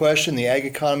ask a question, the Ag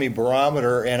Economy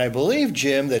Barometer, and I believe,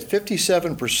 Jim, that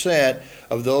 57%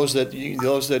 of those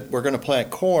that were going to plant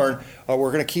corn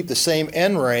were going to keep the same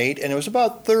N rate, and it was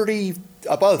about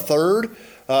a third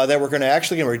that we're going to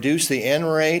actually reduce the N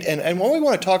rate. And what we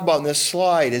want to talk about in this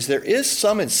slide is there is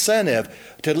some incentive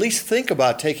to at least think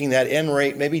about taking that N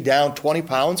rate maybe down 20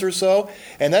 pounds or so.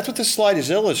 And that's what this slide is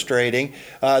illustrating.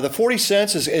 The 40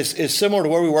 cents is similar to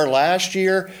where we were last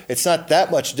year. It's not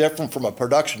that much different from a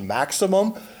production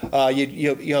maximum.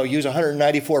 You use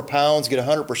 194 pounds, get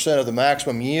 100% of the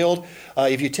maximum yield.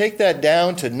 If you take that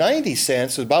down to 90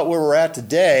 cents, about where we're at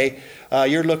today,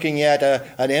 you're looking at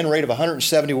an N rate of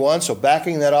 171, so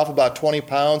backing that off about 20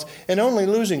 pounds and only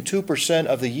losing 2%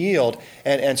 of the yield.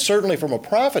 And certainly from a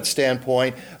profit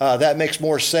standpoint, that makes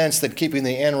more sense than keeping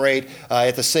the N rate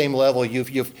at the same level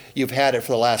you've had it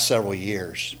for the last several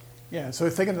years. Yeah, so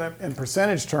thinking that in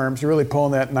percentage terms, you're really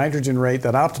pulling that nitrogen rate,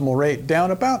 that optimal rate,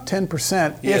 down about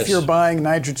 10% Yes. if you're buying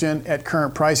nitrogen at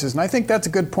current prices. And I think that's a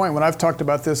good point. When I've talked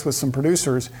about this with some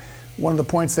producers, one of the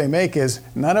points they make is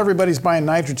not everybody's buying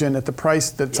nitrogen at the price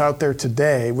that's out there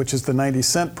today, which is the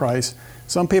 90-cent price.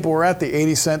 Some people were at the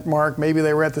 80-cent mark, maybe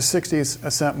they were at the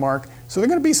 60-cent mark. So there are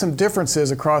going to be some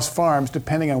differences across farms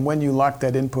depending on when you lock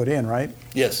that input in, right?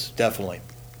 Yes, definitely.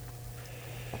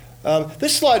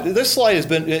 This slide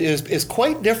is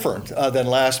quite different than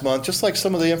last month, just like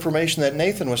some of the information that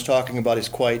Nathan was talking about is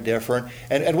quite different.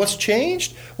 And what's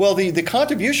changed? Well, the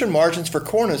contribution margins for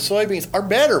corn and soybeans are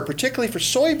better, particularly for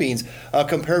soybeans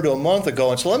compared to a month ago.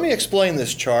 And so let me explain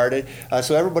this chart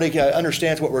so everybody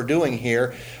understands what we're doing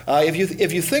here.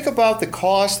 If you think about the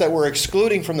costs that we're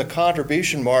excluding from the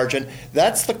contribution margin,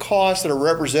 that's the costs that are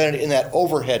represented in that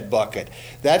overhead bucket.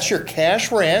 That's your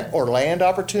cash rent or land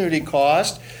opportunity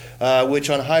cost. Which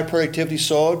on high productivity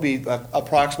soil would be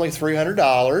approximately $300,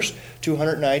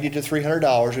 $290 to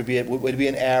 $300 would be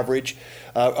an average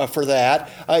for that.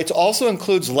 It also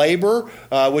includes labor,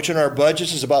 which in our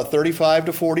budgets is about $35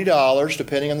 to $40,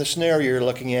 depending on the scenario you're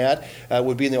looking at,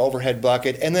 would be in the overhead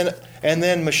bucket. And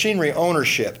then machinery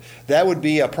ownership, that would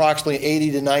be approximately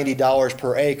 $80 to $90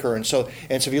 per acre. And so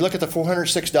if you look at the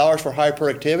 $406 for high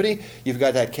productivity, you've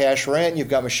got that cash rent, you've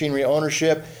got machinery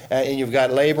ownership, and you've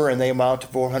got labor, and they amount to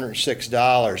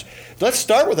 $406. Let's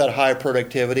start with that high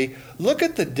productivity. Look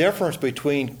at the difference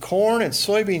between corn and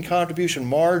soybean contribution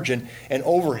margin and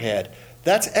overhead.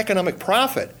 That's economic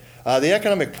profit. The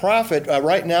economic profit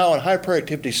right now on high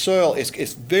productivity soil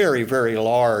is very, very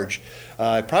large,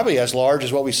 probably as large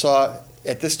as what we saw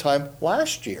at this time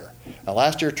last year. Now,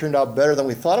 last year turned out better than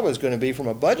we thought it was going to be from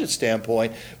a budget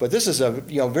standpoint, but this is a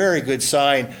very good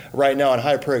sign right now on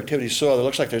high productivity soil. It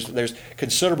looks like there's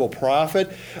considerable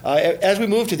profit. As we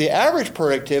move to the average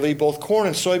productivity, both corn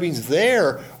and soybeans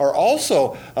there are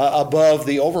also above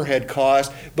the overhead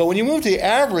cost. But when you move to the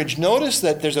average, notice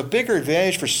that there's a bigger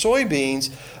advantage for soybeans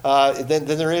than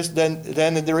there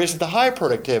is at the high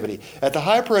productivity. At the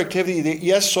high productivity,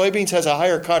 yes, soybeans has a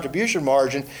higher contribution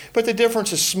margin, but the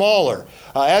difference is smaller.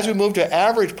 As we move to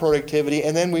average productivity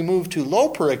and then we move to low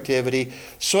productivity,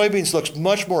 soybeans looks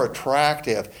much more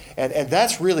attractive, and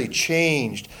that's really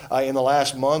changed in the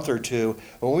last month or two.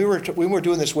 When we were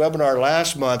doing this webinar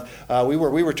last month, we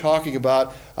were talking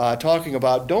about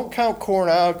don't count corn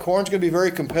out. Corn's going to be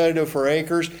very competitive for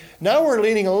acres. Now we're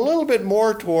leaning a little bit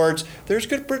more towards there's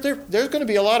going to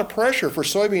be a lot of pressure for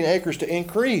soybean acres to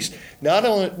increase, not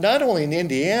only in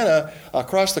Indiana,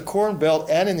 across the Corn Belt,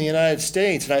 and in the United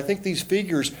States. And I think these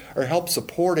figures are help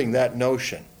supporting that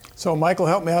notion. So, Michael,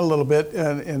 help me out a little bit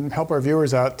and help our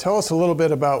viewers out. Tell us a little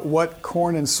bit about what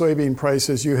corn and soybean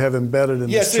prices you have embedded in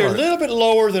this chart. Yes, they're a little bit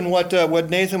lower than what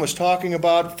Nathan was talking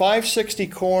about.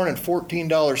 $5.60 corn and $14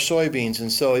 soybeans,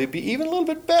 and so it'd be even a little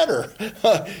bit better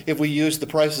if we used the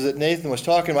prices that Nathan was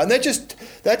talking about. And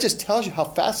that just tells you how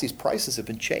fast these prices have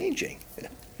been changing.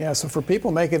 Yeah, so for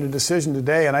people making a decision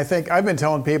today, and I think I've been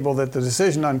telling people that the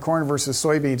decision on corn versus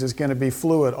soybeans is going to be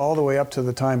fluid all the way up to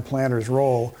the time planters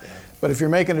roll. But if you're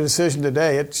making a decision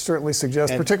today, it certainly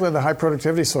suggests, particularly the high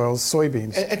productivity soils,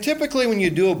 soybeans. And typically when you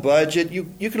do a budget,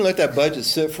 you can let that budget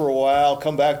sit for a while,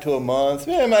 come back to a month.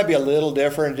 It might be a little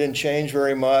different, it didn't change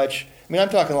very much. I mean, I'm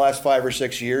talking the last 5 or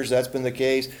 6 years, that's been the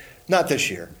case. Not this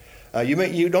year.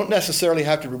 You don't necessarily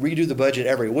have to redo the budget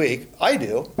every week. I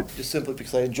do, just simply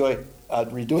because I enjoy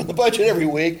redoing the budget every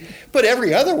week, but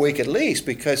every other week at least,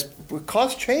 because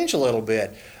costs change a little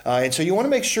bit. And so you want to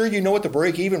make sure you know what the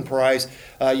break-even price,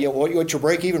 what your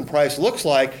break-even price looks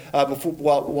like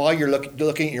while you're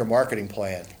looking at your marketing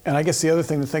plan. And I guess the other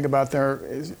thing to think about there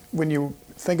is when you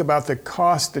think about the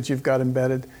cost that you've got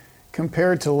embedded,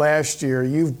 compared to last year,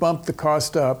 you've bumped the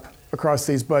cost up across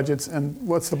these budgets, and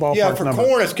what's the ballpark number? Yeah, for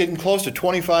corn, it's getting close to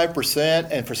 25%,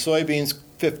 and for soybeans,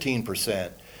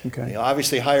 15%. Okay.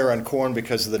 Obviously higher on corn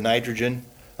because of the nitrogen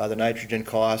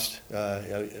cost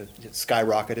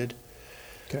skyrocketed.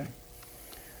 Okay.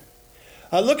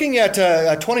 Looking at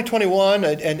 2021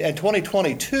 and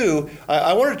 2022,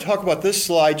 I wanted to talk about this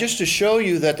slide just to show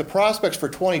you that the prospects for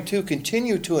 22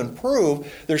 continue to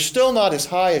improve. They're still not as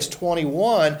high as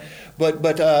 21,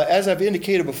 but as I've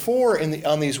indicated before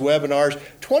on these webinars,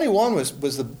 21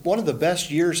 was one of the best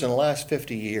years in the last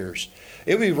 50 years.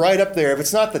 It would be right up there. If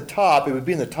it's not the top, it would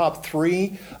be in the top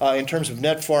 3 in terms of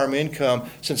net farm income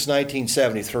since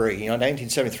 1973.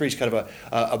 1973 is kind of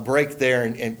a break there,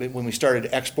 and when we started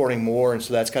exporting more, and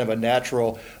so that's kind of a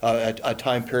natural a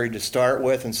time period to start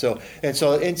with. And so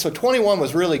 21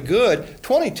 was really good.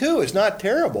 22 is not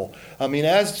terrible. I mean,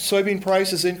 as soybean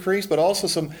prices increase, but also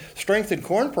some strength in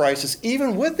corn prices, prices,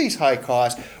 even with these high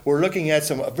costs, we're looking at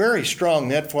some very strong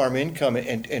net farm income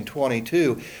in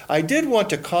 22. I did want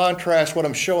to contrast what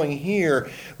I'm showing here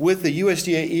with the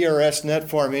USDA ERS net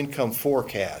farm income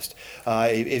forecast.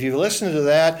 If you listen to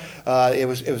that, it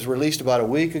was released about a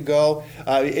week ago.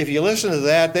 If you listen to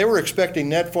that, they were expecting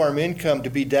net farm income to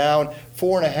be down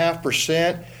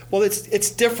 4.5%. Well,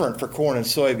 it's different for corn and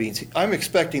soybeans. I'm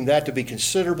expecting that to be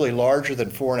considerably larger than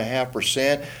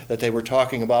 4.5% that they were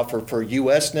talking about for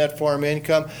U.S. net farm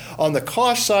income. On the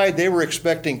cost side, they were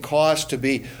expecting costs to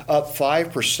be up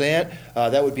 5%.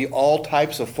 That would be all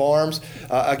types of farms.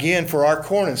 Again, for our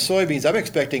corn and soybeans, I'm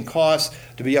expecting costs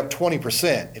to be up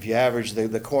 20% if you average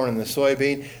the corn and the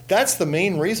soybean. That's the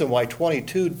main reason why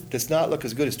 22 does not look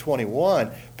as good as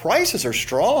 21. Prices are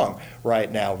strong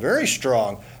right now, very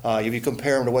strong. If you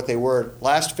compare them to what they were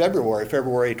last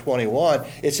February 21,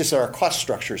 it's just that our cost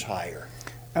structure is higher.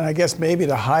 And I guess maybe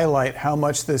to highlight how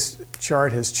much this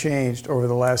chart has changed over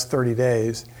the last 30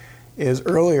 days is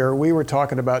earlier we were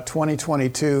talking about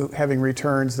 2022 having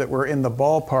returns that were in the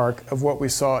ballpark of what we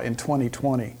saw in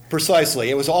 2020. Precisely.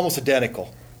 It was almost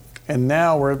identical. And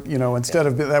now we're, instead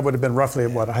of that would have been roughly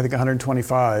what, I think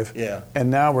 125. Yeah. And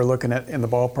now we're looking at in the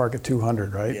ballpark of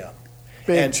 200, right? Yeah.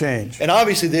 Big change. And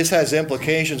obviously this has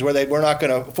implications where we're not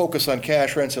going to focus on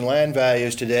cash rents and land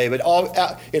values today, but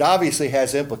it obviously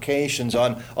has implications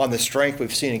on the strength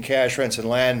we've seen in cash rents and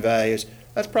land values.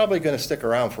 That's probably going to stick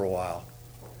around for a while.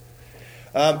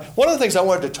 One of the things I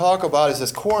wanted to talk about is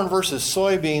this corn versus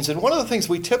soybeans. And one of the things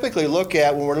we typically look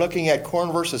at when we're looking at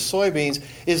corn versus soybeans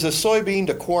is the soybean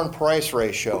to corn price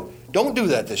ratio. Don't do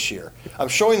that this year. I'm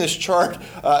showing this chart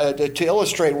to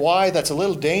illustrate why that's a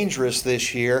little dangerous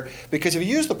this year, because if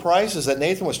you use the prices that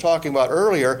Nathan was talking about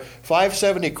earlier,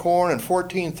 $5.70 corn and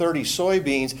 $14.30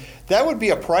 soybeans, that would be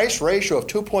a price ratio of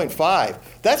 2.5.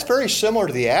 That's very similar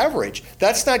to the average.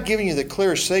 That's not giving you the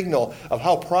clear signal of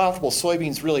how profitable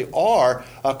soybeans really are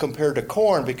compared to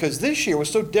corn, because this year, what's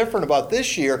so different about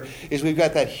this year is we've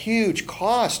got that huge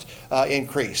cost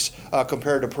increase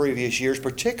compared to previous years,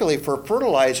 particularly for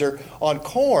fertilizer on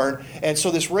corn, and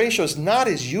so this ratio is not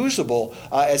as usable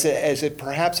as it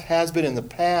perhaps has been in the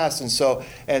past, and so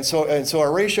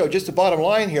our ratio, just the bottom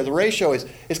line here, the ratio is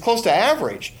close to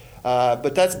average,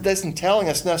 but that isn't telling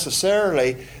us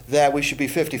necessarily that we should be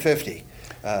 50-50.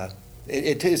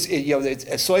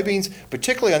 Soybeans,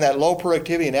 particularly on that low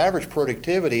productivity and average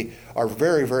productivity, are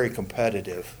very, very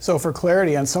competitive. So for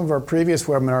clarity, on some of our previous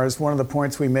webinars, one of the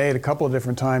points we made a couple of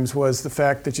different times was the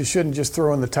fact that you shouldn't just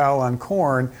throw in the towel on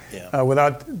corn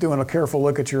without doing a careful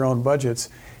look at your own budgets.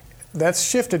 That's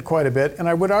shifted quite a bit, and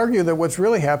I would argue that what's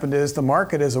really happened is the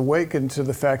market has awakened to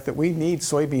the fact that we need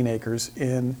soybean acres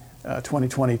in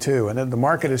 2022, and the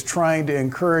market is trying to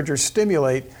encourage or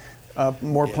stimulate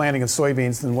more planting of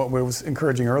soybeans than what we was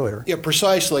encouraging earlier. Yeah,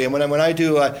 precisely. And when I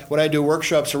do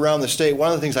workshops around the state,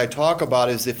 one of the things I talk about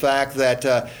is the fact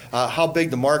that how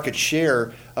big the market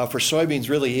share for soybeans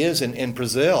really is in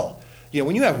Brazil.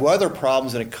 When you have weather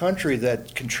problems in a country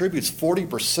that contributes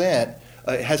 40%,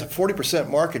 has a 40%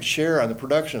 market share on the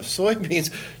production of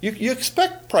soybeans, you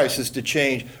expect prices to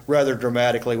change rather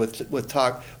dramatically with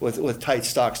tight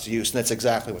stocks to use, and that's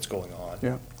exactly what's going on.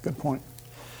 Yeah, good point.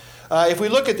 If we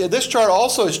look at this chart,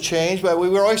 also has changed, but we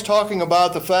were always talking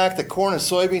about the fact that corn and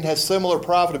soybean has similar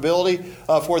profitability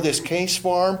for this case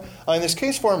farm. And this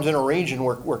case farm is in a region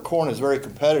where corn is very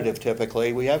competitive.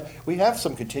 Typically, we have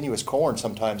some continuous corn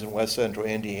sometimes in west central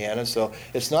Indiana, so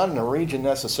it's not in a region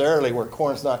necessarily where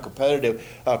corn is not competitive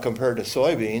compared to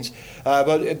soybeans.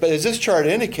 But as this chart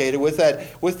indicated, with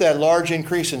that large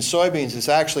increase in soybeans, it's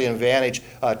actually an advantage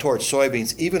towards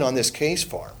soybeans, even on this case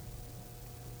farm.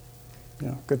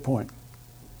 Yeah, good point.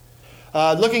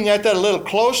 Looking at that a little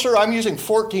closer, I'm using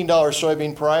 $14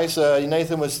 soybean price.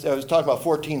 Nathan was talking about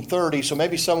 $14.30, so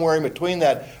maybe somewhere in between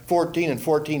that $14 and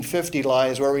 $14.50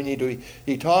 line is where we need to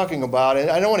be talking about.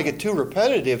 And I don't want to get too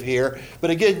repetitive here,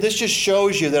 but again, this just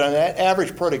shows you that on that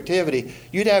average productivity,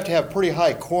 you'd have to have pretty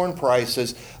high corn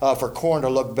prices for corn to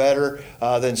look better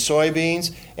than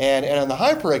soybeans. And on the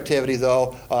high productivity,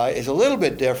 though, is a little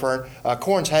bit different.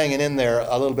 Corn's hanging in there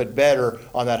a little bit better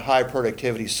on that high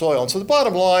productivity soil. And so the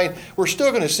bottom line, we're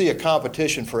still going to see a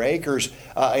competition for acres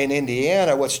in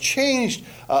Indiana. What's changed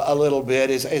a little bit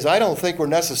is I don't think we're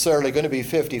necessarily going to be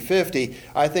 50-50.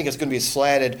 I think it's going to be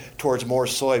slanted towards more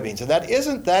soybeans. And that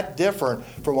isn't that different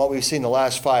from what we've seen the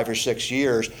last 5 or 6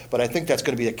 years, but I think that's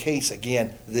going to be the case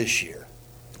again this year.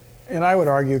 And I would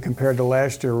argue compared to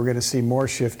last year, we're going to see more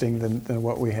shifting than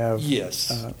what we have.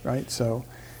 Yes. Right? So,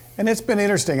 and it's been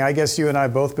interesting. I guess you and I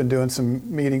have both been doing some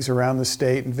meetings around the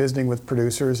state and visiting with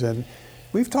producers, and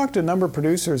We've talked to a number of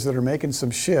producers that are making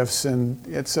some shifts, and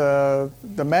it's the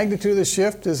magnitude of the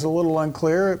shift is a little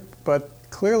unclear, but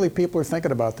clearly people are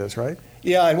thinking about this, right?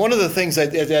 Yeah, and one of the things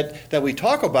that we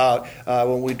talk about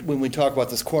when we talk about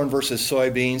this corn versus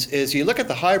soybeans is you look at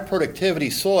the high productivity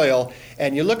soil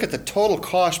and you look at the total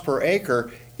cost per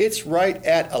acre, it's right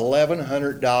at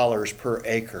 $1,100 per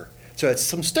acre. So it's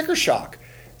some sticker shock.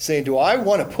 Saying, do I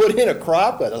want to put in a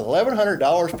crop at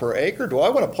 $1,100 per acre? Do I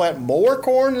want to plant more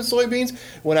corn and soybeans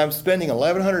when I'm spending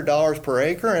 $1,100 per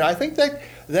acre? And I think that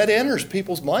enters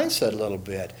people's mindset a little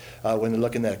bit when they're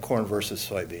looking at corn versus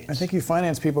soybeans. I think you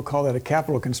finance people call that a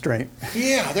capital constraint.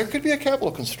 Yeah, there could be a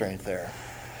capital constraint there.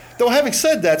 Though having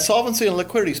said that, solvency and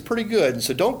liquidity is pretty good, and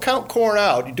so don't count corn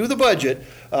out. You do the budget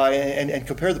and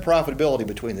compare the profitability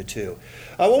between the two.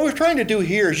 What we're trying to do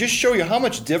here is just show you how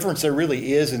much difference there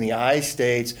really is in the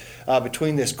I-states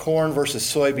between this corn versus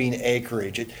soybean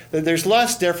acreage. There's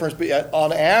less difference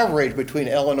on average between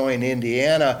Illinois and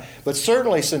Indiana, but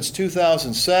certainly since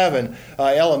 2007,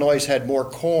 Illinois has had more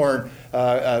corn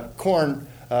than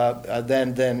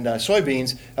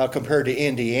soybeans compared to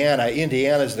Indiana.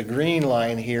 Indiana is the green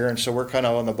line here, and so we're kind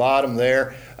of on the bottom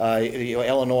there.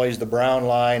 Illinois is the brown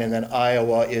line, and then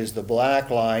Iowa is the black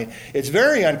line. It's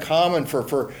very uncommon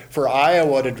for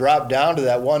Iowa to drop down to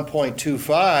that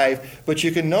 1.25, but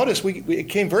you can notice it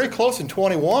came very close in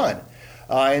 21.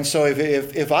 And so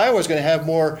if Iowa's going to have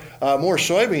more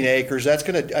soybean acres, that's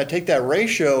going to take that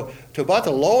ratio to about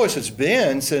the lowest it's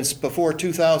been since before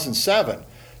 2007.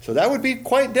 So that would be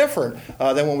quite different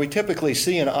than what we typically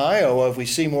see in Iowa if we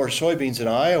see more soybeans in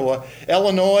Iowa.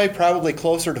 Illinois, probably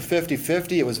closer to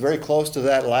 50-50. It was very close to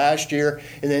that last year.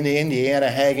 And then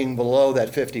Indiana hanging below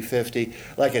that 50-50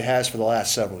 like it has for the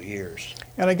last several years.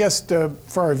 And I guess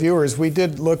for our viewers, we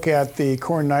did look at the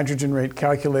corn nitrogen rate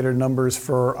calculator numbers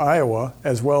for Iowa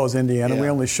as well as Indiana. Yeah. We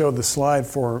only showed the slide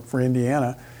for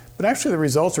Indiana. But actually the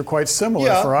results are quite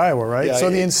similar for Iowa, right? Yeah, so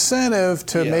the incentive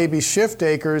to maybe shift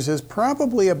acres is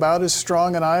probably about as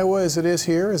strong in Iowa as it is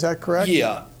here. Is that correct?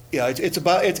 Yeah,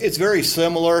 it's very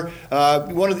similar.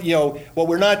 One of the, what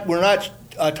we're not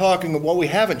talking, what we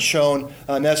haven't shown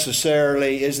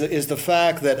necessarily is the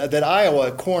fact that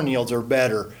Iowa corn yields are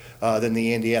better than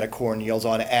the Indiana corn yields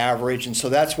on average, and so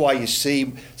that's why you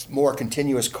see more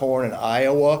continuous corn in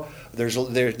Iowa.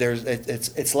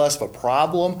 It's less of a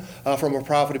problem from a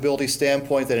profitability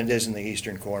standpoint than it is in the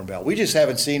Eastern Corn Belt. We just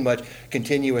haven't seen much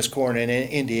continuous corn in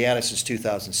Indiana since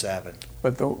 2007.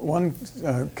 But the one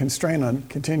constraint on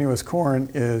continuous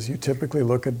corn is you typically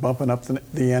look at bumping up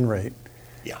the N rate.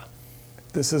 Yeah.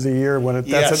 This is a year when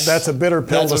that's a bitter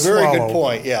pill to swallow. That's a very good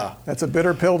point, yeah. That's a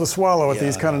bitter pill to swallow at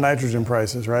these kind of nitrogen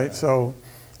prices, right? Yeah. So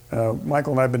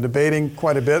Michael and I have been debating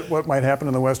quite a bit what might happen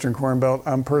in the Western Corn Belt.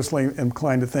 I'm personally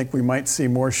inclined to think we might see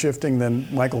more shifting than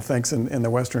Michael thinks in the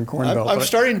Western Corn Belt. I'm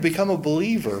starting to become a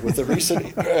believer with the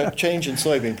recent change in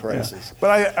soybean prices. Yeah.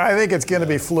 But I think it's going to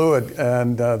be fluid,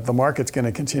 and the market's going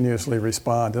to continuously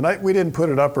respond. And we didn't put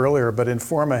it up earlier, but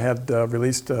Informa had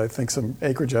released, I think, some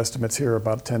acreage estimates here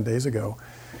about 10 days ago.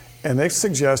 And they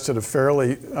suggested a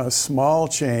fairly small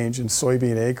change in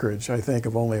soybean acreage, I think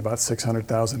of only about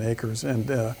 600,000 acres, and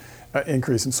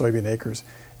increase in soybean acres.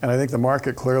 And I think the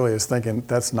market clearly is thinking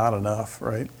that's not enough,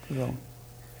 right? So.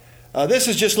 This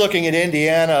is just looking at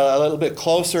Indiana a little bit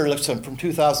closer, looks from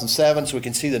 2007, so we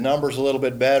can see the numbers a little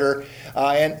bit better.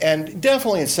 And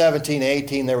definitely in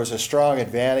 17-18, there was a strong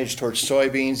advantage towards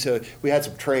soybeans. We had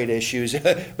some trade issues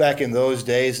back in those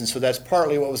days, and so that's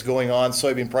partly what was going on.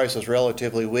 Soybean price was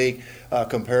relatively weak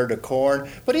compared to corn.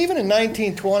 But even in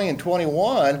 19, 20, and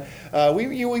 21,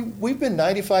 we've been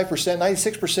 95%,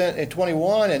 96% in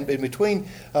 21, and between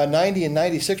 90 and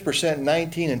 96% in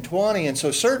 19 and 20. And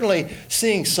so certainly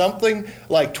seeing something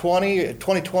like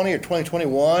 2020 or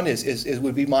 2021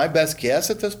 would be my best guess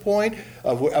at this point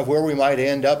of where we might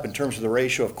end up in terms of the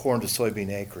ratio of corn to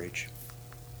soybean acreage.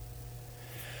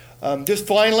 Just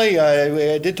finally,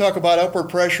 I did talk about upward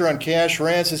pressure on cash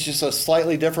rents. It's just a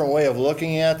slightly different way of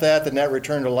looking at that. The net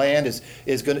return to land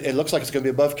is going. It looks like it's going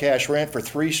to be above cash rent for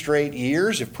 3 straight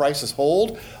years if prices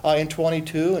hold in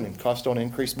 22 and costs don't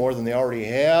increase more than they already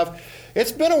have.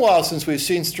 It's been a while since we've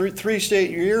seen 3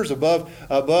 straight years above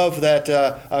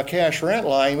that cash rent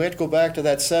line. We have to go back to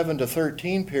that 7 to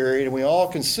 13 period, and we all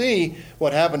can see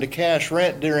what happened to cash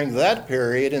rent during that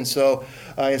period. And so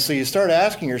you start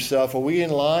asking yourself, are we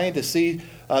in line to see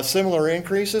similar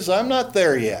increases? I'm not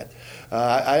there yet.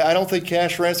 I don't think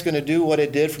cash rent's going to do what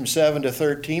it did from 7 to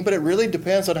 13, but it really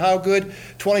depends on how good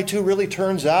 22 really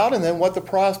turns out and then what the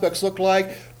prospects look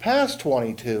like past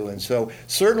 22. And so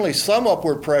certainly some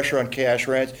upward pressure on cash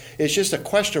rents. It's just a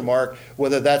question mark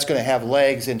whether that's going to have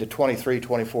legs into 23,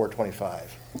 24,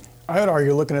 25. I would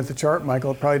argue, looking at the chart,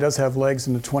 Michael, it probably does have legs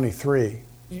into 23.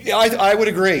 Yeah, I would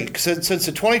agree. Since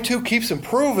the 22 keeps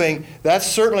improving, that's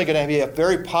certainly going to be a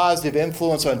very positive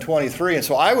influence on 23. And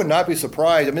so I would not be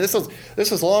surprised. I mean, this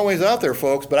is a long ways out there,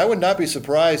 folks, but I would not be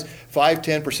surprised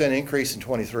 5-10% increase in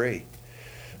 23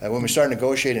 when we start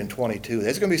negotiating in 22.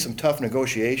 There's going to be some tough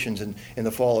negotiations in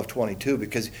the fall of 22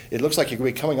 because it looks like you're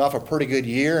going to be coming off a pretty good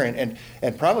year, and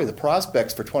probably the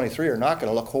prospects for 23 are not going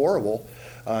to look horrible.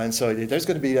 And so there's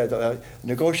going to be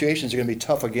negotiations are going to be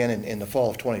tough again in the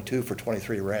fall of 22 for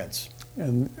 23 rents.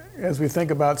 And as we think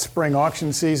about spring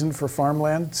auction season for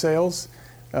farmland sales,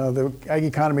 the Ag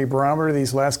Economy Barometer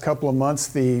these last couple of months,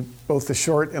 both the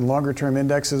short and longer term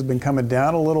indexes have been coming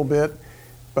down a little bit,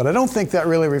 but I don't think that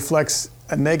really reflects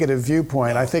a negative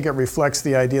viewpoint. I think it reflects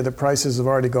the idea that prices have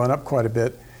already gone up quite a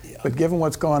bit. Yeah. But given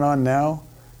what's going on now,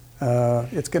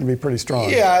 it's going to be pretty strong.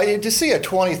 Yeah, to see a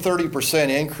 20-30%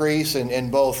 increase in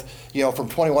both, from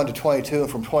 21 to 22 and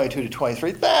from 22 to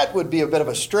 23, that would be a bit of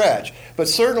a stretch. But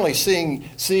certainly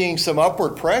seeing some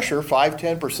upward pressure,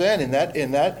 5-10% in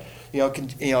that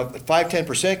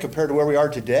 5-10% compared to where we are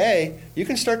today, you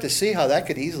can start to see how that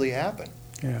could easily happen.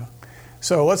 Yeah.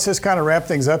 So let's just kind of wrap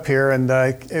things up here. And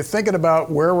thinking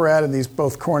about where we're at in these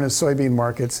both corn and soybean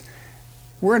markets,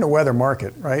 we're in a weather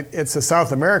market, right? It's a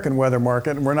South American weather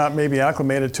market, and we're not maybe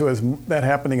acclimated to that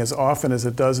happening as often as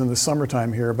it does in the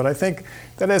summertime here. But I think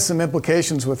that has some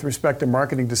implications with respect to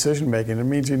marketing decision making. It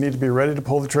means you need to be ready to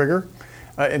pull the trigger.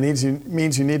 It means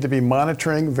you need to be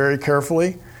monitoring very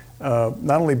carefully,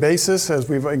 not only basis, as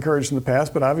we've encouraged in the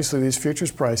past, but obviously these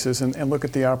futures prices, and look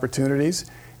at the opportunities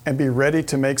and be ready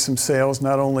to make some sales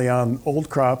not only on old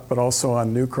crop but also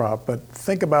on new crop. But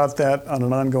think about that on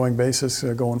an ongoing basis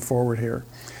going forward here.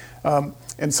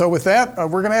 And so with that,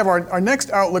 we're going to have our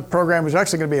next Outlook program is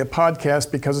actually going to be a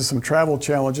podcast because of some travel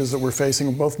challenges that we're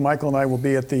facing. Both Michael and I will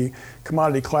be at the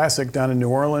Commodity Classic down in New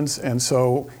Orleans. And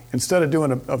so instead of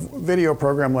doing a video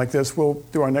program like this, we'll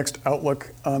do our next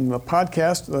Outlook on the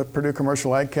podcast, the Purdue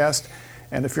Commercial AgCast.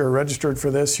 And if you're registered for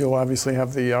this, you'll obviously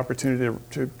have the opportunity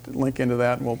to link into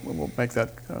that, and we'll make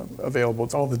that available.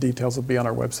 All the details will be on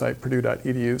our website,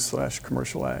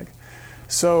 purdue.edu/commercialag.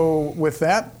 So with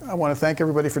that, I want to thank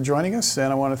everybody for joining us,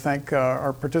 and I want to thank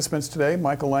our participants today,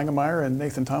 Michael Langemeier and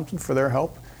Nathan Thompson, for their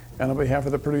help. And on behalf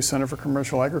of the Purdue Center for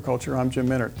Commercial Agriculture, I'm Jim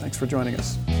Mintert. Thanks for joining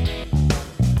us.